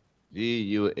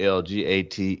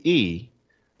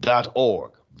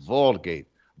 vulgate.org,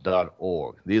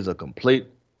 vulgate.org. These are complete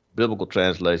biblical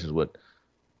translations with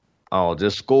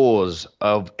just scores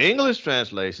of English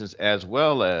translations as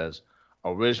well as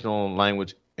original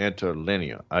language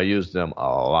interlinear. I use them a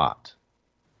lot.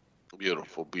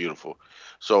 Beautiful, beautiful.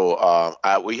 So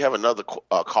we have another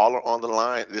caller on the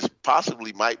line. This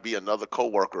possibly might be another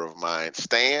coworker of mine.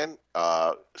 Stan,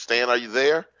 Stan, are you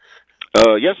there?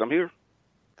 Yes, I'm here.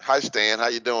 Hi, Stan. How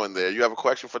you doing there? You have a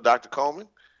question for Dr. Coleman?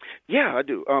 Yeah, I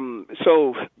do.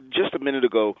 So just a minute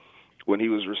ago, when he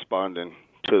was responding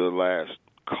to the last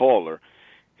caller,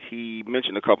 he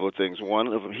mentioned a couple of things. One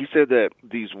of them, he said that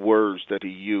these words that he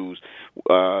used,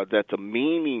 that the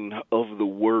meaning of the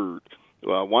word,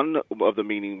 one of the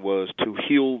meaning was to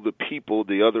heal the people.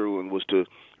 The other one was to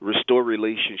restore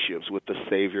relationships with the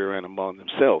Savior and among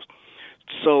themselves.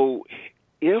 So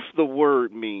if the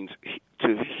word means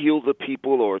to heal the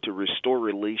people or to restore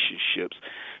relationships,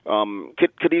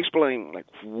 could he explain, like,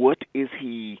 what is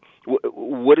being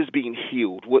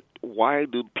healed? Why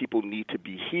do people need to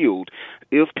be healed?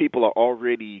 If people are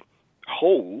already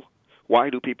whole,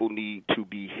 why do people need to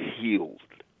be healed?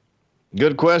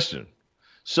 Good question.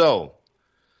 So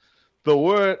the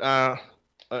word,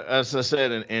 as I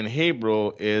said in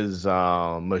Hebrew, is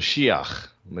Mashiach,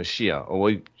 or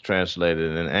we translate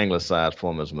it in anglicized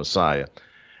form as Messiah.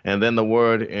 And then the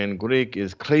word in Greek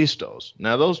is Christos.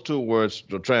 Now, those two words,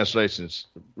 the translations,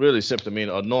 really simply mean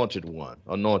anointed one.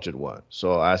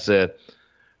 So I said,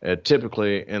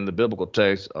 typically in the biblical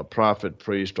text, a prophet,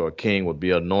 priest, or king would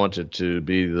be anointed to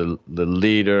be the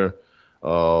leader,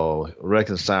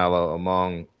 reconciler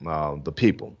among the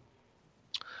people.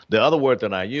 The other word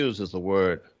that I use is the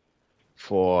word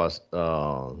for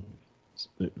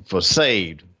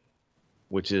saved,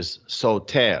 which is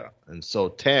soter. And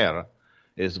soter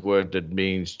is the word that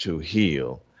means to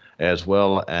heal, as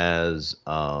well as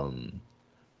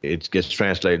it gets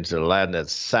translated into the Latin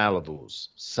as salvus.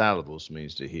 Salvus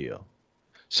means to heal.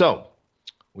 So,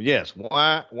 yes,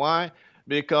 why?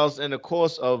 Because in the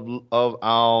course of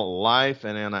our life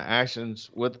and in our actions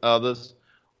with others,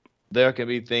 there can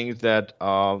be things that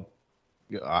are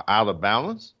out of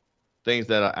balance, and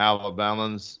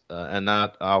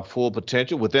not our full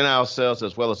potential within ourselves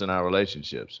as well as in our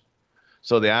relationships.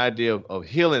 So the idea of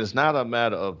healing is not a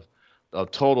matter of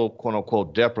total, quote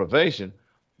unquote, deprivation,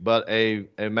 but a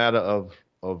matter of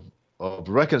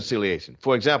reconciliation.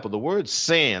 For example, the word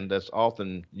sin that's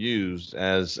often used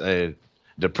as a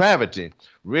depravity,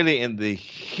 really in the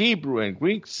Hebrew and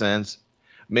Greek sense,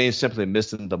 means simply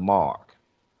missing the mark.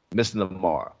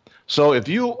 So if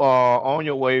you are on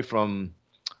your way from,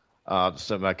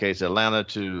 in my case, Atlanta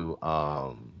to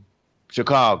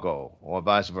Chicago or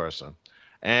vice versa,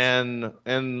 and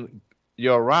in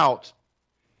your route,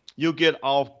 you get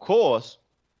off course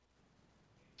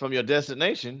from your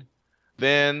destination,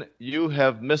 then you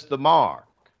have missed the mark.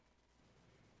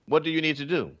 What do you need to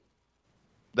do?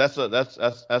 That's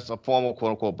a form of,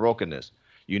 quote unquote, brokenness.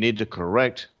 You need to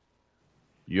correct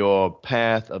your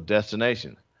path of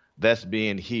destination. That's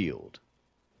being healed,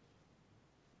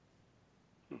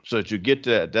 so that you get to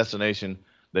that destination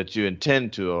that you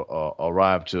intend to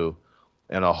arrive to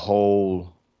in a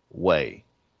whole way.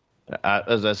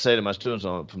 As I say to my students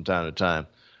from time to time,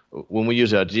 when we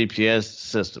use our GPS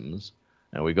systems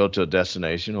and we go to a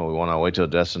destination, or we want our way to a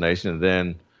destination, and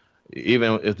then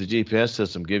even if the GPS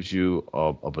system gives you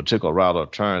a particular route or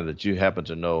turn that you happen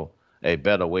to know a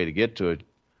better way to get to it,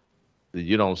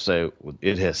 you don't say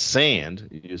it has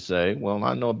sand. You say, well,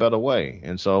 I know a better way.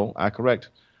 And so I correct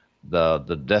the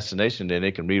destination, then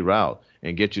it can reroute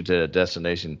and get you to a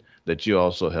destination that you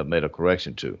also have made a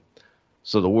correction to.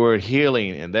 So the word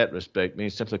healing in that respect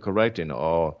means simply correcting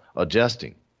or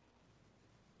adjusting.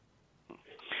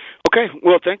 Okay.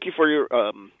 Well, thank you for your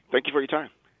time.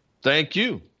 Thank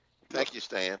you. Thank you,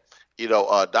 Stan. You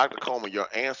know, Dr. Coleman, your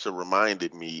answer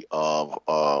reminded me of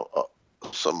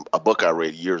a book I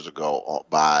read years ago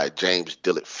by James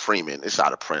Dillard Freeman. It's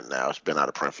out of print now. It's been out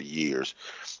of print for years.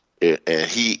 And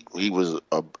he was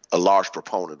a large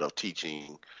proponent of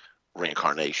teaching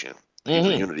reincarnation. He was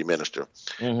a Unity minister.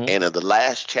 And in the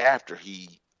last chapter,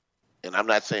 and I'm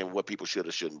not saying what people should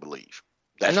or shouldn't believe.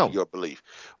 That's your belief.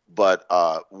 But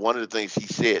one of the things he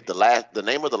said, the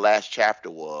name of the last chapter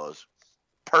was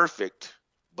Perfect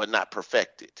but Not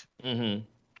Perfected. And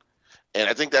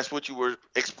I think that's what you were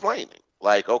explaining.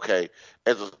 Like, okay,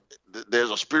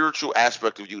 there's a spiritual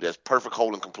aspect of you that's perfect,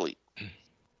 whole, and complete.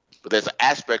 But there's an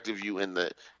aspect of you in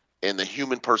the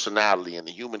human personality and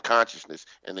the human consciousness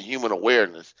and the human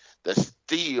awareness that's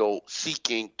still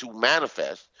seeking to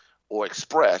manifest or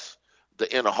express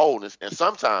the inner wholeness. And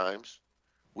sometimes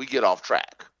we get off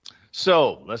track.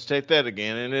 So let's take that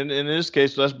again. And in this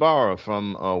case, let's borrow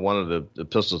from one of the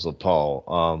epistles of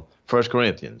Paul, 1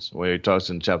 Corinthians, where he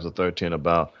talks in chapter 13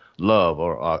 about love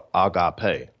or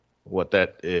agape, what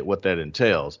that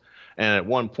entails. And at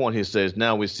one point he says,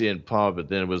 now we see in part, but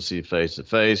then we'll see face to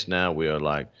face. Now we are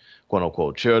like, quote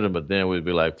unquote, children, but then we'll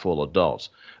be like full adults.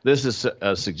 This is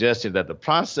suggesting that the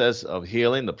process of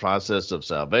healing, the process of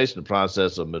salvation, the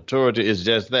process of maturity is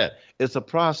just that. It's a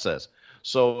process.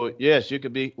 So yes,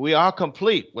 we are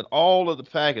complete with all of the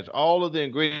package, all of the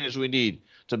ingredients we need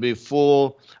to be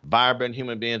full, vibrant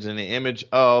human beings in the image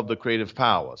of the creative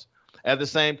powers. At the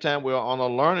same time, we're on a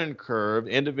learning curve,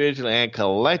 individually and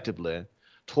collectively,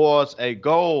 towards a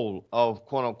goal of,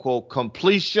 quote unquote,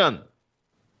 completion.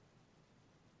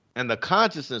 And the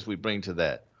consciousness we bring to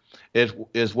that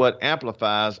is what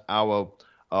amplifies our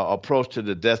approach to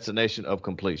the destination of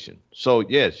completion. So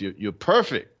yes, you're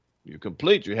perfect, you're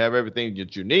complete, you have everything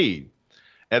that you need.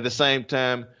 At the same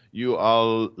time, you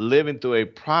are living through a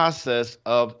process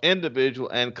of individual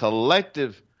and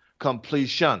collective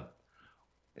completion.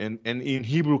 And in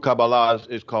Hebrew Kabbalah,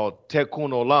 it's called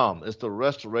Tikkun Olam. It's the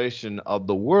restoration of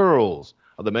the worlds,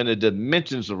 of the many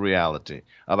dimensions of reality,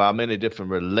 of our many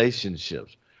different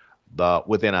relationships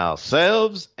within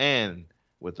ourselves and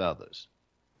with others.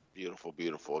 Beautiful,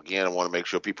 beautiful. Again, I want to make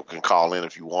sure people can call in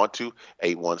if you want to.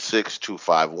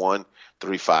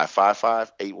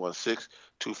 816-251-3555,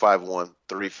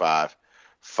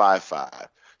 816-251-3555.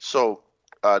 So,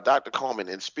 Dr. Coleman,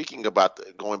 in speaking about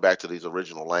going back to these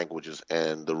original languages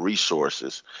and the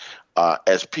resources,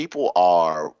 as people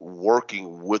are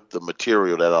working with the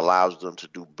material that allows them to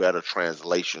do better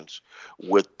translations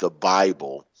with the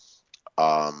Bible,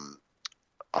 how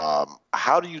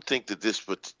do you think that this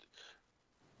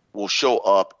will show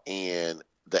up in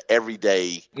the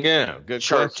everyday church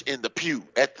question. In the pew,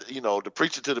 the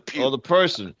preacher to the pew? Or the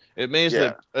person. It means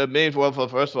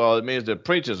first of all, it means that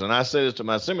preachers, and I say this to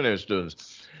my seminary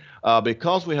students,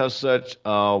 because we have such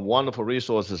wonderful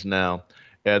resources now,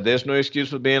 there's no excuse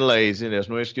for being lazy. There's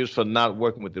no excuse for not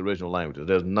working with the original languages.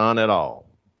 There's none at all.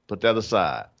 Put that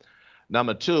aside.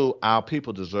 Number two, our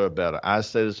people deserve better. I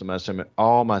say this to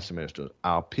all my seminary students.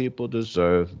 Our people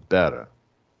deserve better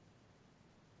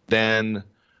than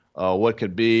what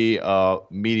could be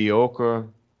mediocre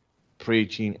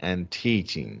preaching and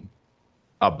teaching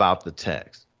about the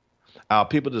text. Our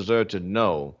people deserve to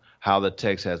know how the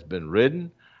text has been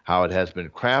written, how it has been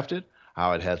crafted,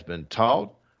 how it has been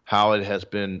taught, how it has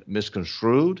been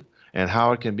misconstrued, and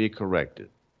how it can be corrected.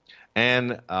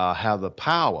 And have the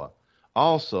power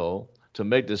also to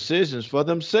make decisions for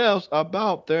themselves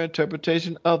about their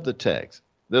interpretation of the text.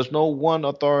 There's no one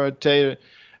authoritative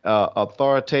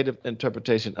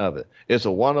interpretation of it. It's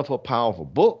a wonderful, powerful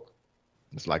book.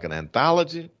 It's like an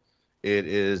anthology. It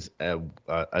is a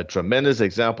tremendous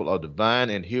example of divine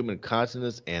and human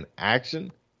consciousness and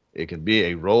action. It can be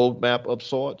a roadmap of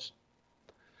sorts.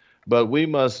 But we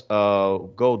must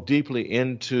go deeply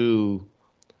into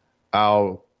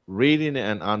our reading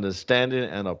and understanding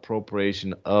and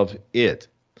appropriation of it.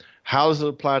 How does it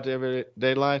apply to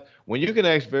everyday life? When you can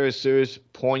ask very serious,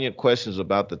 poignant questions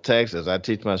about the text, as I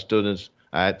teach my students,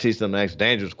 I teach them to ask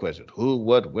dangerous questions. Who,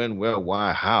 what, when, where,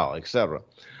 why, how, etc.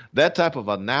 That type of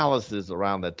analysis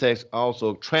around the text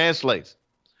also translates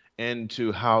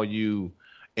into how you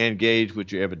engage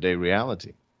with your everyday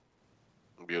reality.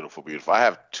 Beautiful, beautiful. I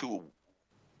have two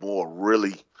more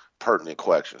really pertinent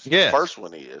questions. Yes. The first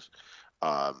one is,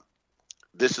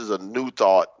 this is a New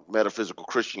Thought metaphysical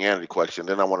Christianity question.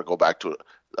 Then I want to go back to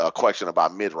a question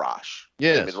about Midrash.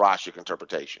 Yes. Midrashic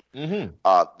interpretation. Mm-hmm.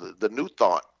 The New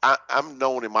Thought, I'm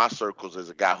known in my circles as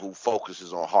a guy who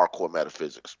focuses on hardcore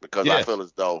metaphysics, because I feel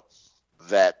as though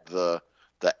that the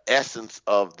essence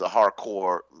of the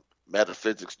hardcore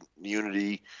metaphysics,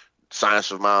 unity,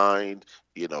 science of mind,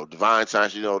 divine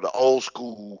science, the old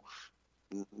school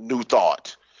New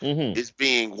Thought is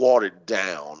being watered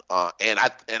down, and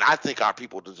I think our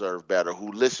people deserve better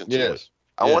who listen to it.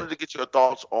 I wanted to get your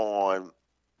thoughts on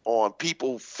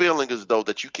people feeling as though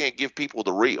that you can't give people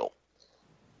the real.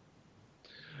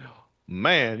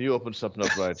 Man, you opened something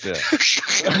up right there.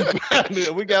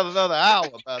 We got another hour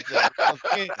about that.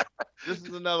 This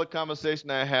is another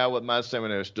conversation I have with my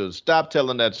seminary students. Stop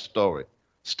telling that story.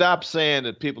 Stop saying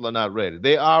that people are not ready.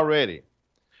 They are ready.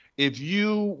 If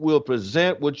you will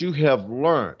present what you have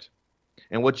learned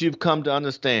and what you've come to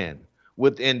understand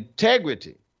with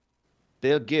integrity,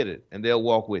 they'll get it and they'll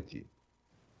walk with you.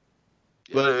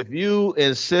 Yeah. But if you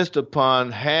insist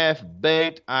upon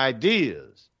half-baked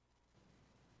ideas,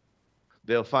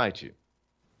 they'll fight you.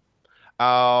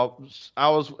 I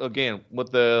was, again,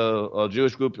 with the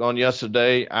Jewish group on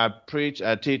yesterday. I preach,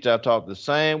 I teach, I talk the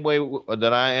same way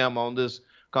that I am on this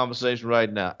conversation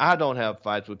right now. I don't have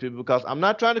fights with people because I'm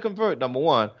not trying to convert, number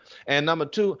one. And number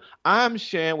two, I'm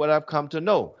sharing what I've come to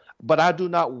know. But I do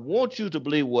not want you to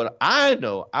believe what I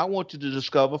know. I want you to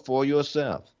discover for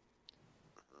yourself.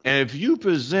 And if you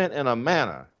present in a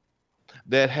manner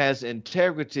that has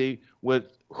integrity with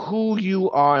who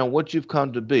you are and what you've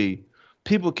come to be,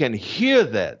 people can hear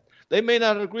that. They may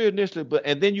not agree initially,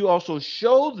 and then you also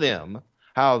show them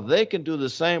how they can do the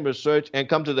same research and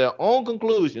come to their own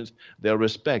conclusions. They'll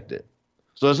respect it.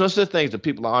 So there's no such thing that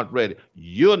people aren't ready.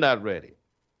 You're not ready.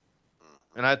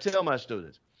 And I tell my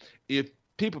students, if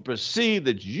people perceive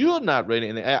that you're not ready,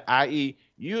 i.e.,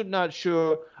 you're not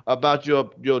sure about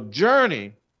your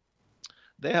journey,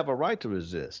 they have a right to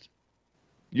resist.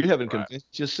 You haven't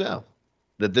convinced yourself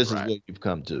that this is what you've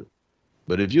come to.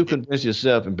 But if you convince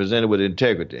yourself and present it with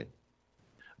integrity,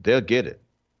 they'll get it.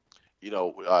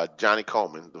 Johnny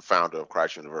Coleman, the founder of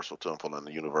Christ Universal Temple and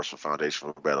the Universal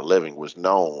Foundation for Better Living, was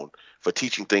known for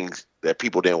teaching things that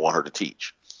people didn't want her to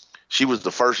teach. She was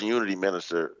the first unity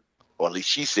minister, or at least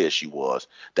she said she was,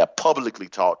 that publicly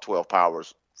taught 12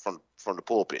 powers from the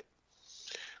pulpit.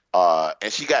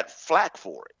 And she got flack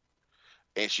for it.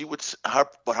 And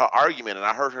but her argument, and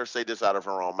I heard her say this out of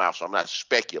her own mouth, so I'm not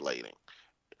speculating,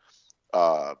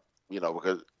 because,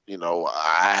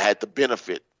 I had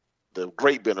the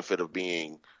great benefit of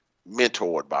being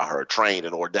mentored by her, trained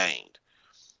and ordained.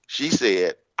 She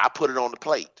said, I put it on the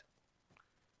plate.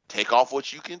 Take off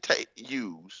what you can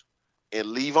use and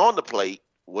leave on the plate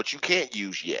what you can't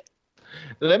use yet.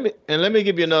 Let me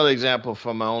give you another example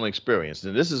from my own experience.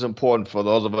 And this is important for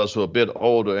those of us who are a bit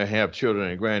older and have children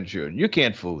and grandchildren. You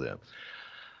can't fool them.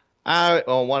 I,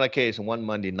 on one occasion, one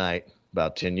Monday night,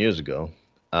 about 10 years ago,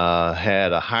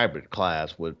 had a hybrid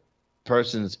class with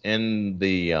persons in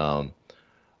the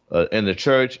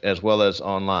church as well as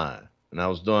online. And I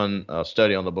was doing a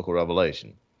study on the book of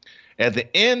Revelation. At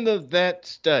the end of that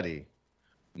study,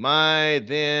 my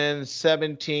then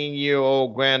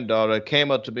 17-year-old granddaughter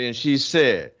came up to me and she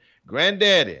said,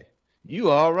 "Granddaddy, you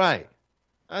all right?"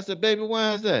 I said, "Baby,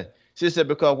 why is that?" She said,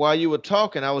 "Because while you were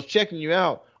talking, I was checking you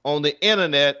out on the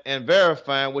internet and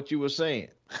verifying what you were saying."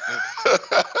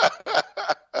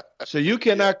 So you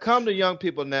cannot come to young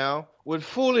people now with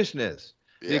foolishness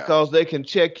because they can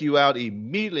check you out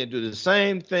immediately and do the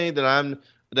same thing that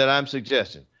I'm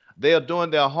suggesting. They are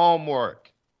doing their homework.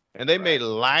 And they may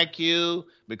like you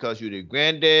because you're the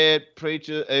granddad,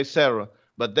 preacher, etc.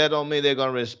 But that don't mean they're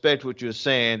going to respect what you're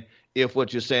saying if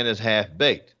what you're saying is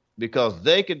half-baked. Because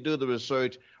they can do the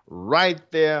research right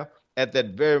there at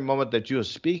that very moment that you're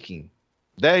speaking.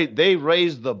 They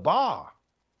raise the bar.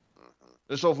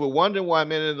 And so if we're wondering why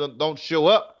many of them don't show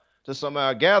up to some of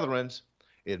our gatherings,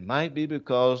 it might be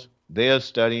because they're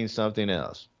studying something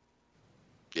else.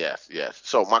 Yes.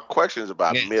 So my question is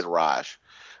about Midrash.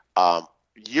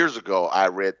 Years ago, I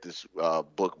read this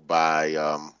book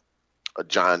by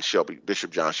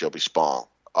Bishop John Shelby Spong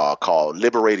called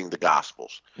Liberating the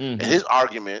Gospels. Mm-hmm. And his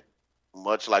argument,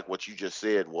 much like what you just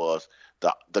said, was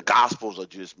the Gospels are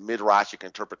just midrashic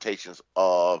interpretations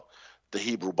of the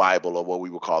Hebrew Bible, or what we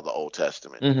would call the Old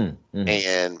Testament. Mm-hmm.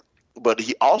 Mm-hmm. But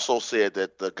he also said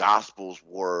that the Gospels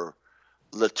were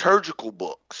liturgical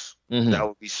books that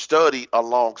would be studied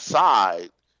alongside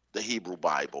the Hebrew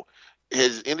Bible.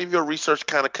 has any of your research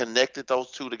kind of connected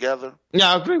those two together?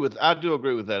 Yeah, I do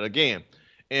agree with that. Again,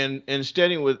 in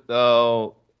studying with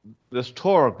this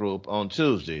Torah group on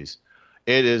Tuesdays,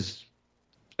 it is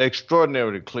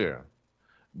extraordinarily clear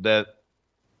that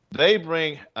they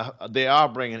are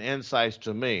bringing insights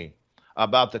to me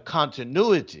about the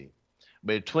continuity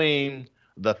between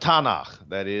the Tanakh,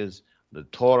 that is the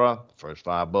Torah, first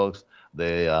 5 books,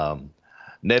 the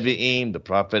Nevi'im, the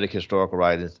prophetic historical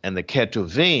writings, and the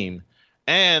Ketuvim,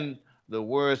 and the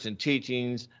words and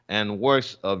teachings and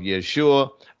works of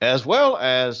Yeshua, as well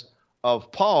as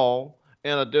of Paul,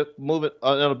 in a bit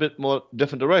more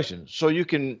different direction. So you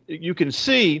can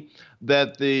see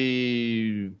that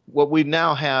what we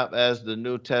now have as the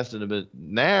New Testament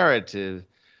narrative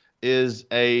is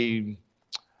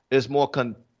more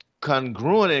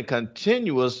congruent and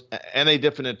continuous, and a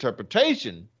different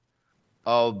interpretation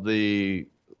of the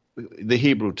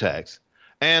Hebrew text.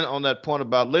 And on that point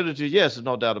about liturgy, yes, there's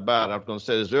no doubt about it. I was going to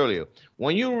say this earlier.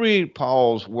 When you read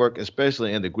Paul's work,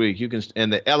 especially in the Greek,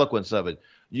 and the eloquence of it,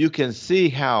 you can see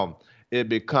how it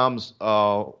becomes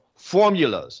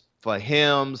formulas for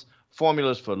hymns,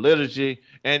 formulas for liturgy,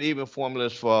 and even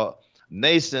formulas for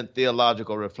nascent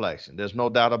theological reflection. There's no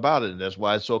doubt about it, and that's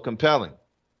why it's so compelling.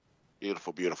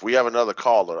 Beautiful, beautiful. We have another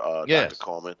caller, yes. Dr.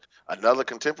 Coleman, another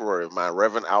contemporary of mine,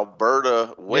 Reverend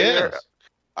Alberta Ware.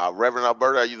 Yes. Reverend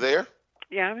Alberta, are you there?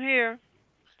 Yeah, I'm here.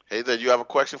 Hey there, you have a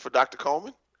question for Dr.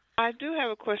 Coleman? I do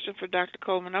have a question for Dr.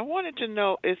 Coleman. I wanted to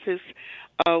know if his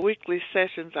weekly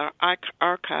sessions are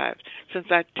archived. Since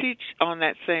I teach on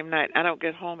that same night, I don't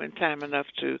get home in time enough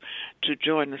to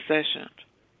join the session.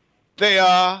 They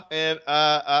are, and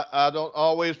I don't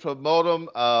always promote them.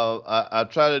 I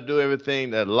try to do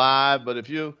everything that live, but if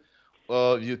you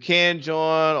can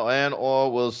join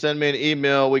or will send me an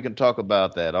email, we can talk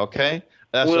about that, okay?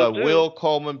 That's Will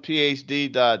Coleman,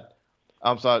 PhD.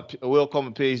 Will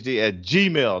Coleman, PhD at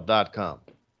gmail.com.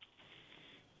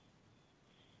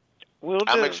 Will do.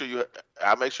 I'll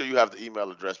make sure you have the email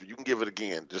address, but you can give it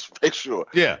again. Just make sure.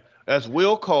 Yeah, that's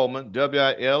Will Coleman,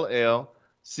 WILLCOLEMAN,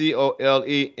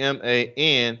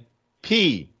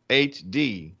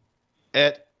 PhD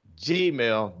at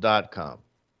gmail.com.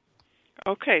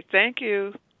 Okay, thank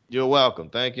you. You're welcome.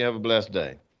 Thank you. Have a blessed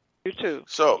day. You too.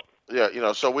 So,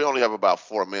 yeah, so we only have about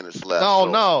 4 minutes left.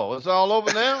 No, it's all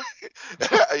over now?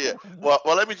 Yeah. Well,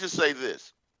 let me just say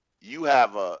this. You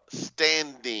have a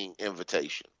standing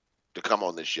invitation to come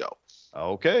on this show.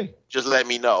 Okay. Just let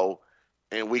me know,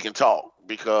 and we can talk,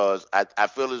 because I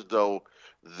feel as though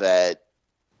that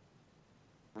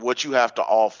what you have to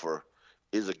offer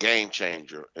is a game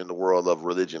changer in the world of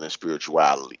religion and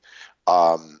spirituality.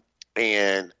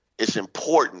 And it's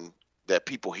important that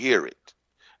people hear it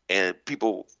and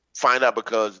people find out,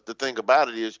 because the thing about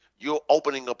it is you're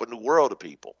opening up a new world to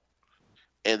people.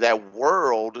 And that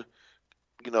world,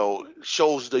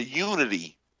 shows the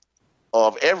unity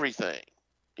of everything.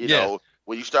 You know,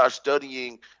 when you start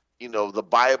studying, the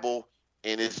Bible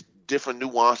and its different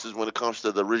nuances when it comes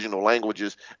to the original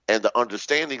languages and the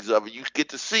understandings of it, you get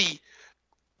to see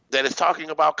that it's talking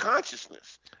about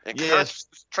consciousness and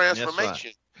consciousness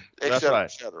transformation, et cetera,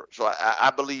 et cetera. So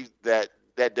I believe that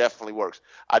definitely works.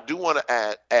 I do want to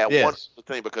add one other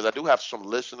thing, because I do have some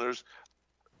listeners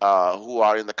who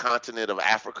are in the continent of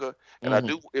Africa, and I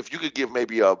do, if you could give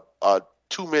maybe a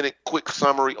 2-minute quick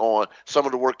summary on some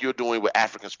of the work you're doing with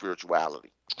African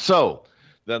spirituality. So,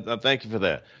 thank you for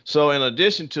that. So, in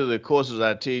addition to the courses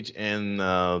I teach in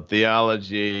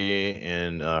theology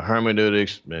and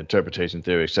hermeneutics, interpretation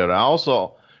theory, etc., I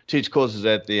also teach courses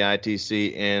at the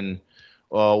ITC in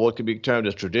what could be termed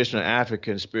as traditional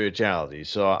African spirituality.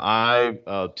 So I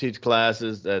teach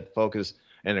classes that focus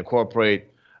and incorporate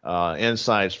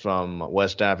insights from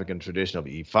West African tradition of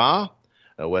Ifa,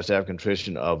 West African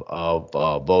tradition of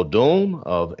Vodun,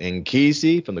 of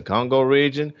Nkisi from the Congo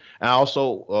region. I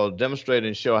also demonstrate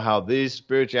and show how these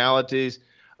spiritualities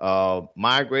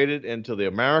migrated into the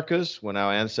Americas when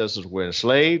our ancestors were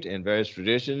enslaved in various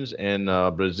traditions in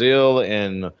Brazil,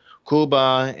 in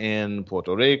Cuba, in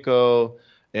Puerto Rico,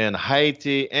 in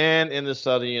Haiti, and in the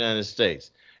southern United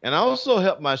States. And I also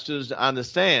help my students to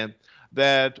understand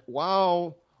that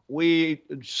while we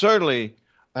certainly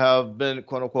have been,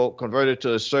 quote unquote, converted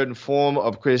to a certain form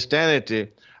of Christianity,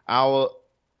 our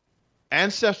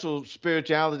ancestral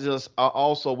spiritualities are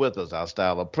also with us. Our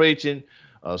style of preaching,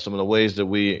 some of the ways that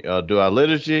we do our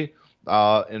liturgy,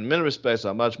 in many respects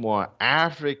are much more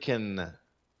African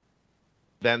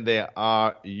than they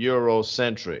are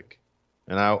Eurocentric.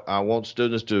 And I want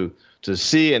students to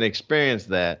see and experience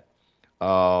that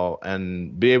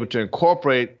and be able to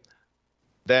incorporate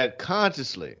that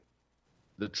consciously,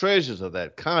 the treasures of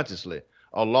that consciously,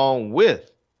 along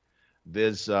with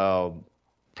this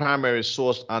primary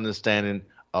source understanding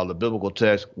of the biblical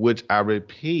text, which I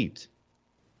repeat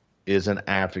is an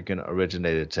African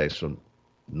originated text from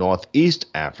Northeast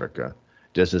Africa,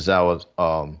 just as our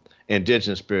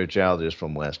indigenous spirituality is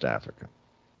from West Africa.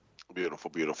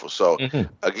 Beautiful, beautiful. So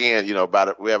again,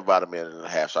 we have about a minute and a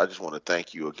half. So I just want to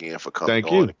thank you again for coming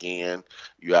on again.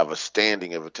 You have a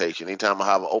standing invitation. Anytime I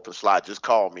have an open slot, just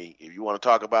call me. If you want to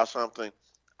talk about something,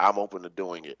 I'm open to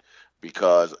doing it,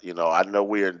 because, I know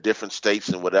we're in different states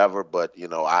and whatever, but,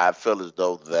 I feel as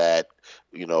though that,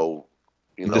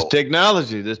 this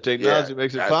technology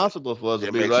makes it possible for us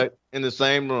to be right in the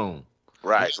same room.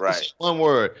 Right. One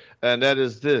word, and that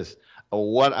is this.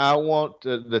 What I want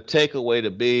the takeaway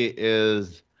to be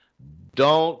is,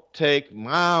 don't take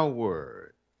my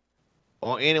word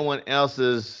or anyone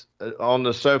else's on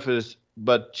the surface,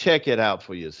 but check it out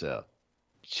for yourself.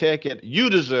 Check it. You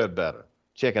deserve better.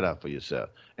 Check it out for yourself.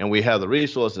 And we have the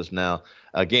resources now,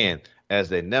 again, as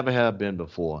they never have been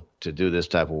before, to do this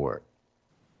type of work.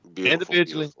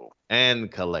 Individually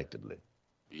and collectively.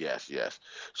 Yes.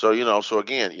 So,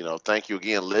 again, thank you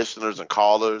again, listeners and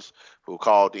callers who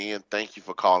called in. Thank you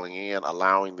for calling in,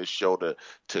 allowing this show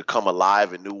to come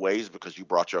alive in new ways, because you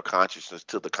brought your consciousness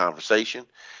to the conversation.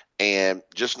 And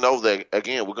just know that,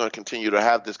 again, we're going to continue to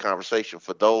have this conversation.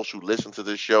 For those who listen to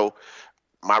this show,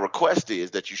 my request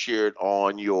is that you share it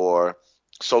on your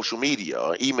social media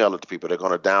or email it to people. They're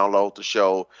going to download the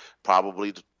show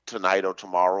probably tonight or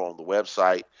tomorrow on the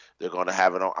website. They're going to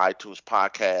have it on iTunes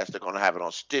podcast. They're going to have it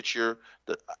on Stitcher,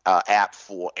 the app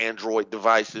for Android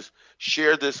devices.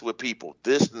 Share this with people.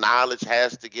 This knowledge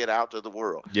has to get out to the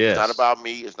world. Yes. It's not about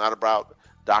me. It's not about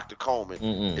Dr. Coleman.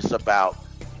 It's about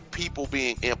people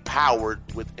being empowered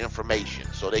with information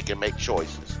so they can make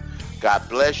choices. God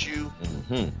bless you.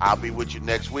 I'll be with you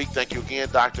next week. Thank you again,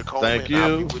 Dr. Coleman. Thank you.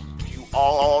 I'll be with you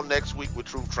all next week with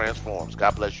Truth Transforms.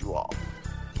 God bless you all.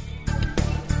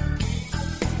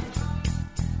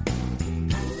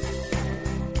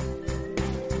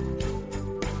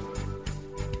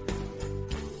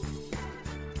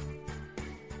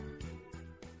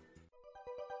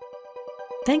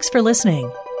 Thanks for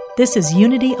listening. This is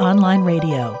Unity Online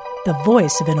Radio, the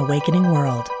voice of an awakening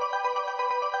world.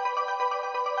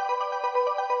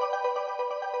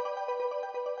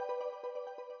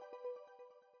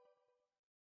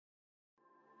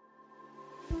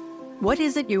 What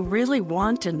is it you really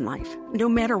want in life? No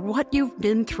matter what you've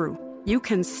been through, you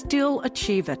can still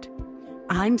achieve it.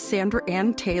 I'm Sandra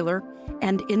Ann Taylor,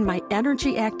 and in my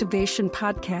Energy Activation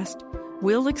podcast,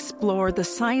 we'll explore the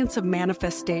science of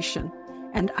manifestation,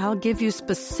 and I'll give you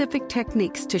specific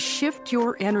techniques to shift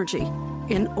your energy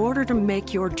in order to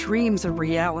make your dreams a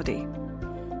reality.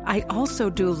 I also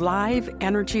do live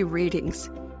energy readings,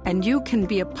 and you can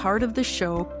be a part of the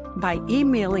show by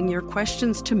emailing your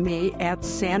questions to me at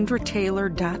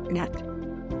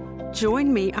sandrataylor.net.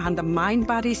 Join me on the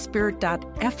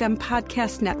mindbodyspirit.fm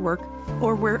podcast network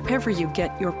or wherever you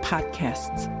get your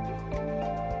podcasts.